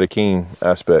two Zadikim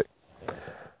aspect.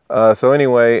 So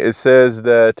anyway, it says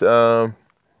that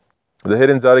the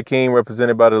hidden Zodikim,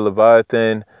 represented by the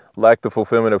Leviathan, lack the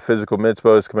fulfillment of physical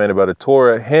mitzvahs commanded by the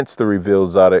Torah. Hence, the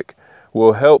revealed Zodic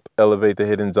will help elevate the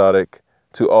hidden Zodic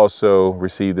to also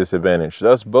receive this advantage.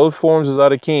 Thus, both forms of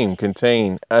Zodikim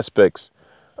contain aspects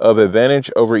of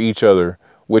advantage over each other,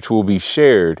 which will be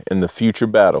shared in the future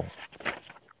battle.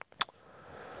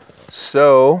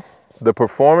 So, the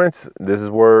performance, this is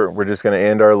where we're just going to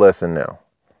end our lesson now.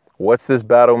 What's this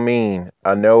battle mean?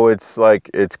 I know it's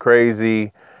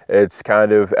crazy. It's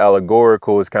kind of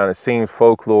allegorical. It kind of seems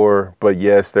folklore, but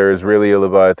yes, there is really a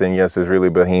Leviathan. Yes, there's really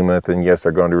Behemoth, and yes,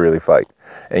 they're going to really fight.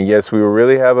 And yes, we will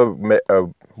really have a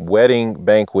wedding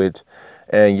banquet,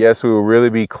 and yes, we will really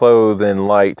be clothed in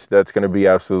light. That's going to be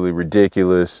absolutely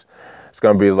ridiculous. It's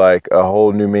going to be like a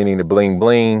whole new meaning to bling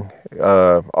bling,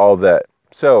 all that.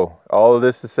 So, all of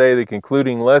this to say, the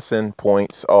concluding lesson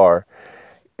points are: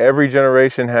 every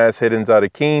generation has hidden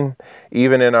Zodikim.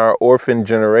 Even in our orphan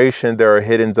generation, there are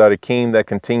hidden Zodikim that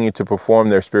continue to perform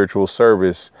their spiritual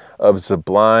service of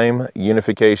sublime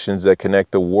unifications that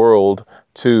connect the world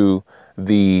to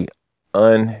the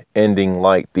unending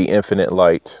light, the infinite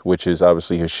light, which is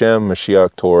obviously Hashem,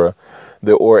 Mashiach, Torah,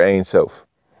 the Or Ein Sof.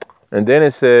 And then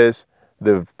it says,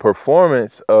 the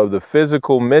performance of the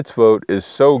physical mitzvot is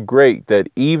so great that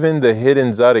even the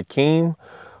hidden Zodikim,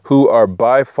 who are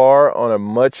by far on a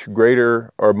much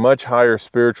greater or much higher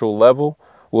spiritual level,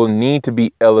 will need to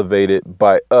be elevated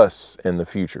by us in the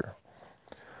future.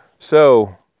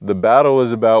 So the battle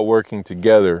is about working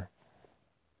together.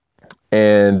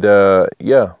 And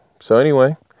so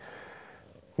anyway,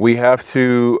 we have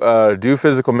to do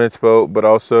physical mitzvot, but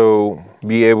also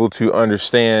be able to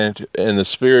understand in the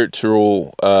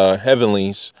spiritual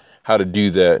heavenlies how to do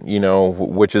that,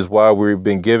 which is why we've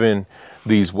been given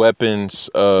these weapons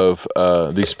of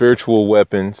these spiritual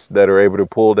weapons that are able to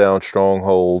pull down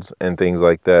strongholds and things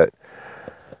like that.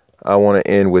 I want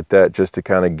to end with that just to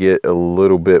kind of get a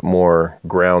little bit more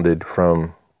grounded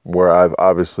from where I've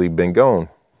obviously been going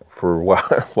for a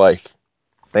while. Like,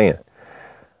 man.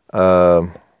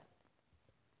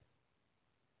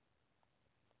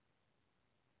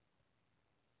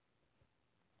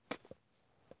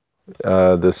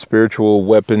 The spiritual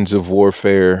weapons of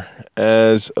warfare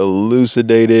as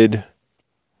elucidated.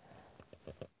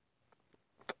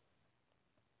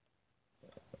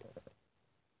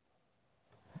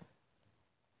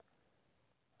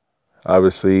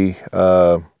 Obviously,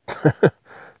 Shaul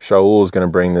is going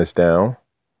to bring this down.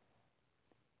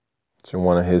 It's in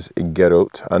one of his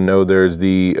Gerot. I know there's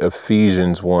the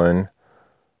Ephesians one,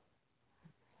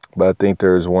 but I think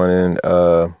there's one in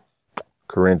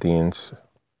Corinthians.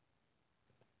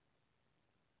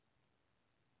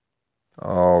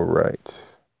 All right.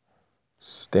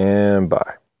 Stand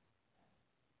by.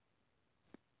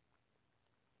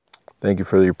 Thank you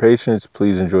for your patience.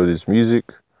 Please enjoy this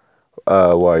music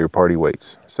while your party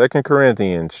waits. 2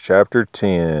 Corinthians chapter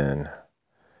 10.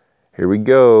 Here we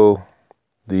go.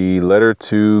 The letter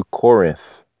to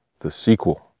Corinth, the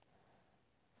sequel.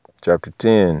 Chapter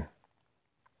 10.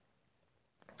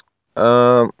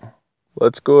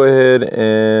 Let's go ahead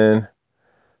and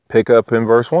pick up in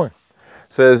verse 1. It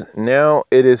says, "Now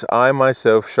it is I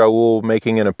myself, Shaul,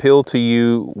 making an appeal to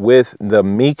you with the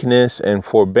meekness and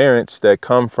forbearance that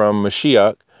come from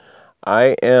Mashiach.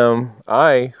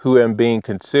 I who am being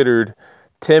considered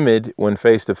timid when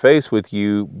face to face with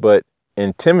you, but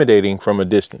intimidating from a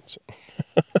distance."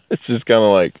 It's just kind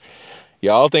of like,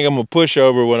 y'all think I'm a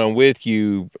pushover when I'm with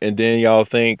you, and then y'all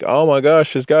think, oh my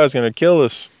gosh, this guy's going to kill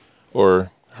us or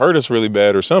hurt us really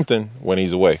bad or something when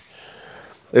he's away.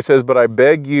 It says, "But I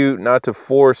beg you not to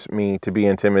force me to be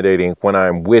intimidating when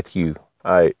I'm with you.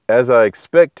 as I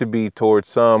expect to be towards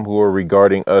some who are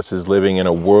regarding us as living in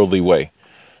a worldly way.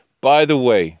 By the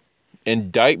way,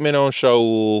 indictment on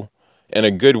Shaul in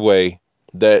a good way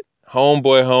that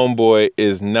homeboy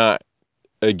is not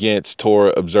against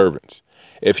Torah observance.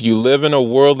 If you live in a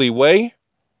worldly way,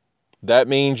 that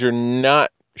means you're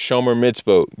not Shomer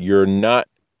Mitzvot. You're not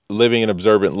living an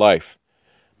observant life.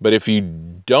 But if you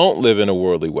don't live in a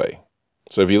worldly way,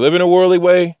 so if you live in a worldly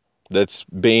way, that's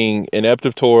being inept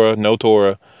of Torah,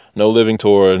 no living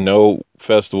Torah, no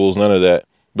festivals, none of that.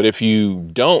 But if you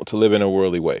don't live in a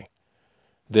worldly way,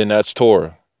 then that's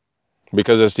Torah,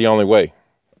 because that's the only way,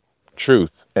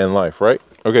 truth, and life, right?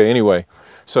 Okay, anyway,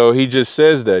 so he just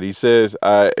says that. He says,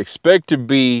 I expect to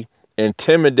be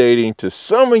intimidating to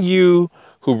some of you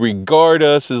who regard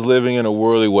us as living in a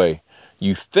worldly way.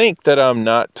 You think that I'm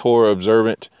not Torah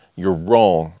observant? You're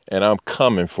wrong, and I'm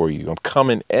coming for you. I'm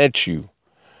coming at you.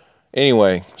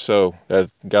 Anyway, so that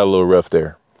got a little rough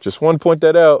there. Just want to point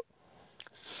that out.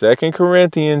 2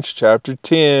 Corinthians chapter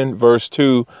 10, verse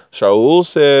 2, Shaul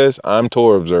says, I'm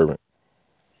Torah observant.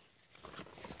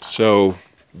 So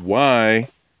why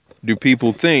do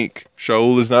people think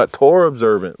Shaul is not Torah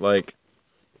observant? Like,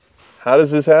 how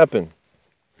does this happen?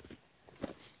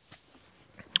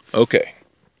 Okay,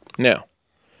 now,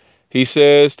 he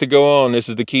says to go on, this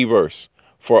is the key verse.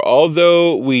 For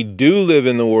although we do live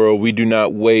in the world, we do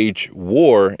not wage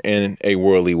war in a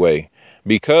worldly way,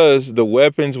 because the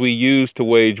weapons we use to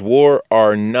wage war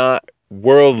are not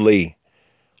worldly.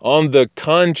 On the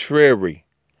contrary,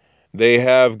 they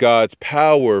have God's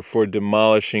power for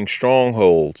demolishing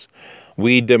strongholds.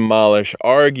 We demolish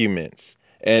arguments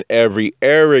and every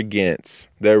arrogance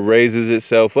that raises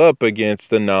itself up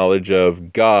against the knowledge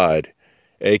of God,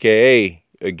 aka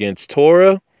against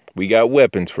Torah. We got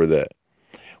weapons for that.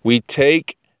 We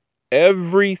take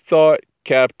every thought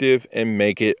captive and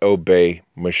make it obey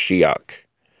Mashiach.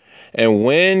 And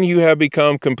when you have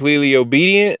become completely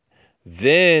obedient,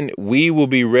 then we will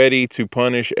be ready to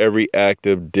punish every act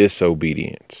of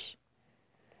disobedience.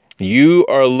 You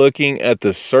are looking at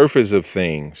the surface of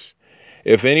things.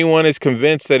 If anyone is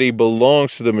convinced that he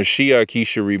belongs to the Mashiach, he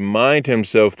should remind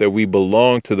himself that we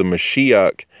belong to the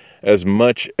Mashiach as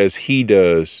much as he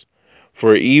does.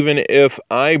 For even if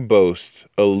I boast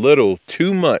a little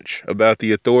too much about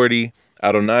the authority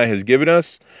Adonai has given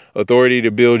us, authority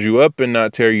to build you up and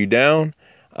not tear you down,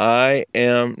 I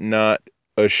am not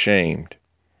ashamed.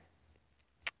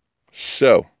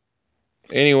 So,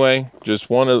 anyway, just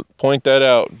want to point that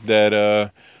out,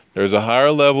 that there's a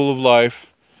higher level of life,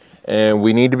 and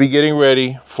we need to be getting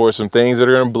ready for some things that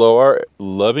are going to blow our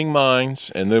loving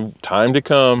minds in the time to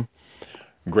come.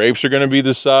 Grapes are going to be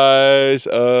the size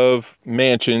of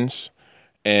mansions,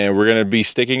 and we're going to be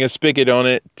sticking a spigot on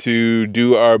it to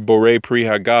do our Borei Pri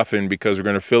Hagafen, because we're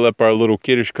going to fill up our little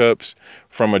kiddush cups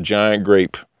from a giant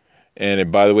grape.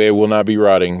 And by the way, it will not be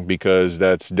rotting, because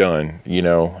that's done,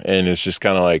 and it's just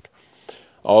kind of like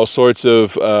all sorts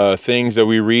of things that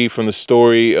we read from the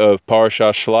story of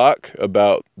Parashah Shlach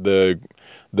about the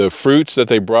fruits that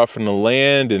they brought from the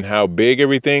land and how big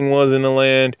everything was in the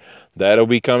land. That'll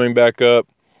be coming back up.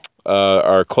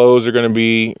 Our clothes are going to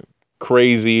be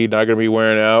crazy, not going to be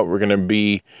wearing out. We're going to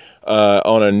be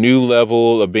on a new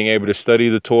level of being able to study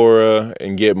the Torah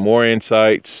and get more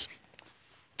insights.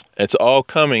 It's all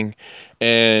coming.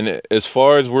 And as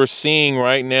far as we're seeing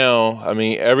right now, I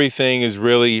mean, everything is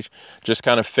really just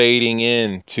kind of fading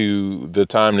into the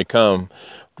time to come,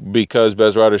 because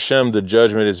Bezrat Hashem, the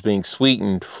judgment is being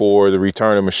sweetened for the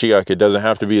return of Mashiach. It doesn't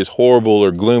have to be as horrible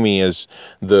or gloomy as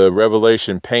the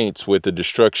Revelation paints, with the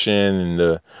destruction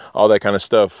and all that kind of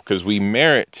stuff, because we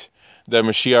merit that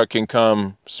Mashiach can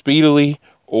come speedily,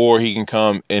 or he can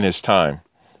come in his time.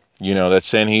 That's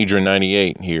Sanhedrin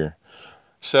 98 here.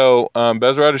 So,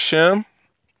 Bezrat Hashem,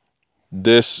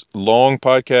 this long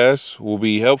podcast will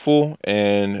be helpful,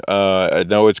 and I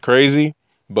know it's crazy,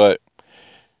 but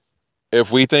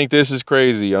if we think this is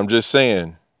crazy, I'm just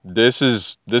saying, this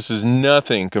is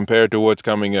nothing compared to what's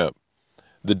coming up.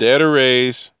 The dead are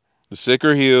raised, the sick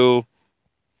are healed,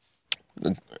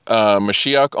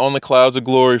 Mashiach on the clouds of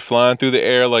glory, flying through the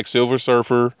air like Silver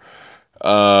Surfer,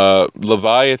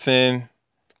 Leviathan,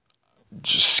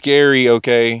 scary,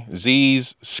 okay,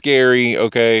 Z's scary,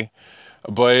 okay.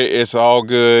 But it's all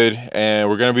good, and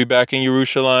we're going to be back in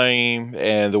Yerushalayim,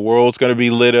 and the world's going to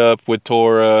be lit up with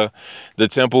Torah. The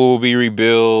temple will be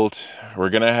rebuilt.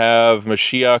 We're going to have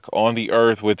Mashiach on the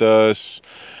earth with us.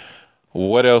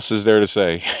 What else is there to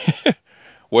say?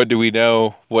 What do we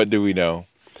know? What do we know?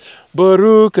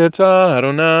 Baruch atah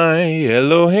Adonai,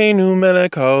 Eloheinu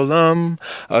melech haolam,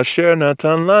 asher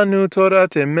natan lanu Torat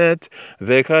emet,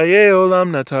 v'chaye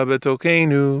olam nata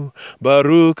betokenu.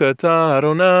 Baruch atah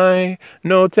Adonai,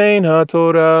 noten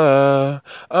haTorah.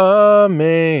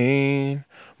 Amen.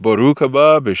 Baruch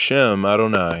haba b'shem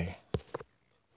Adonai.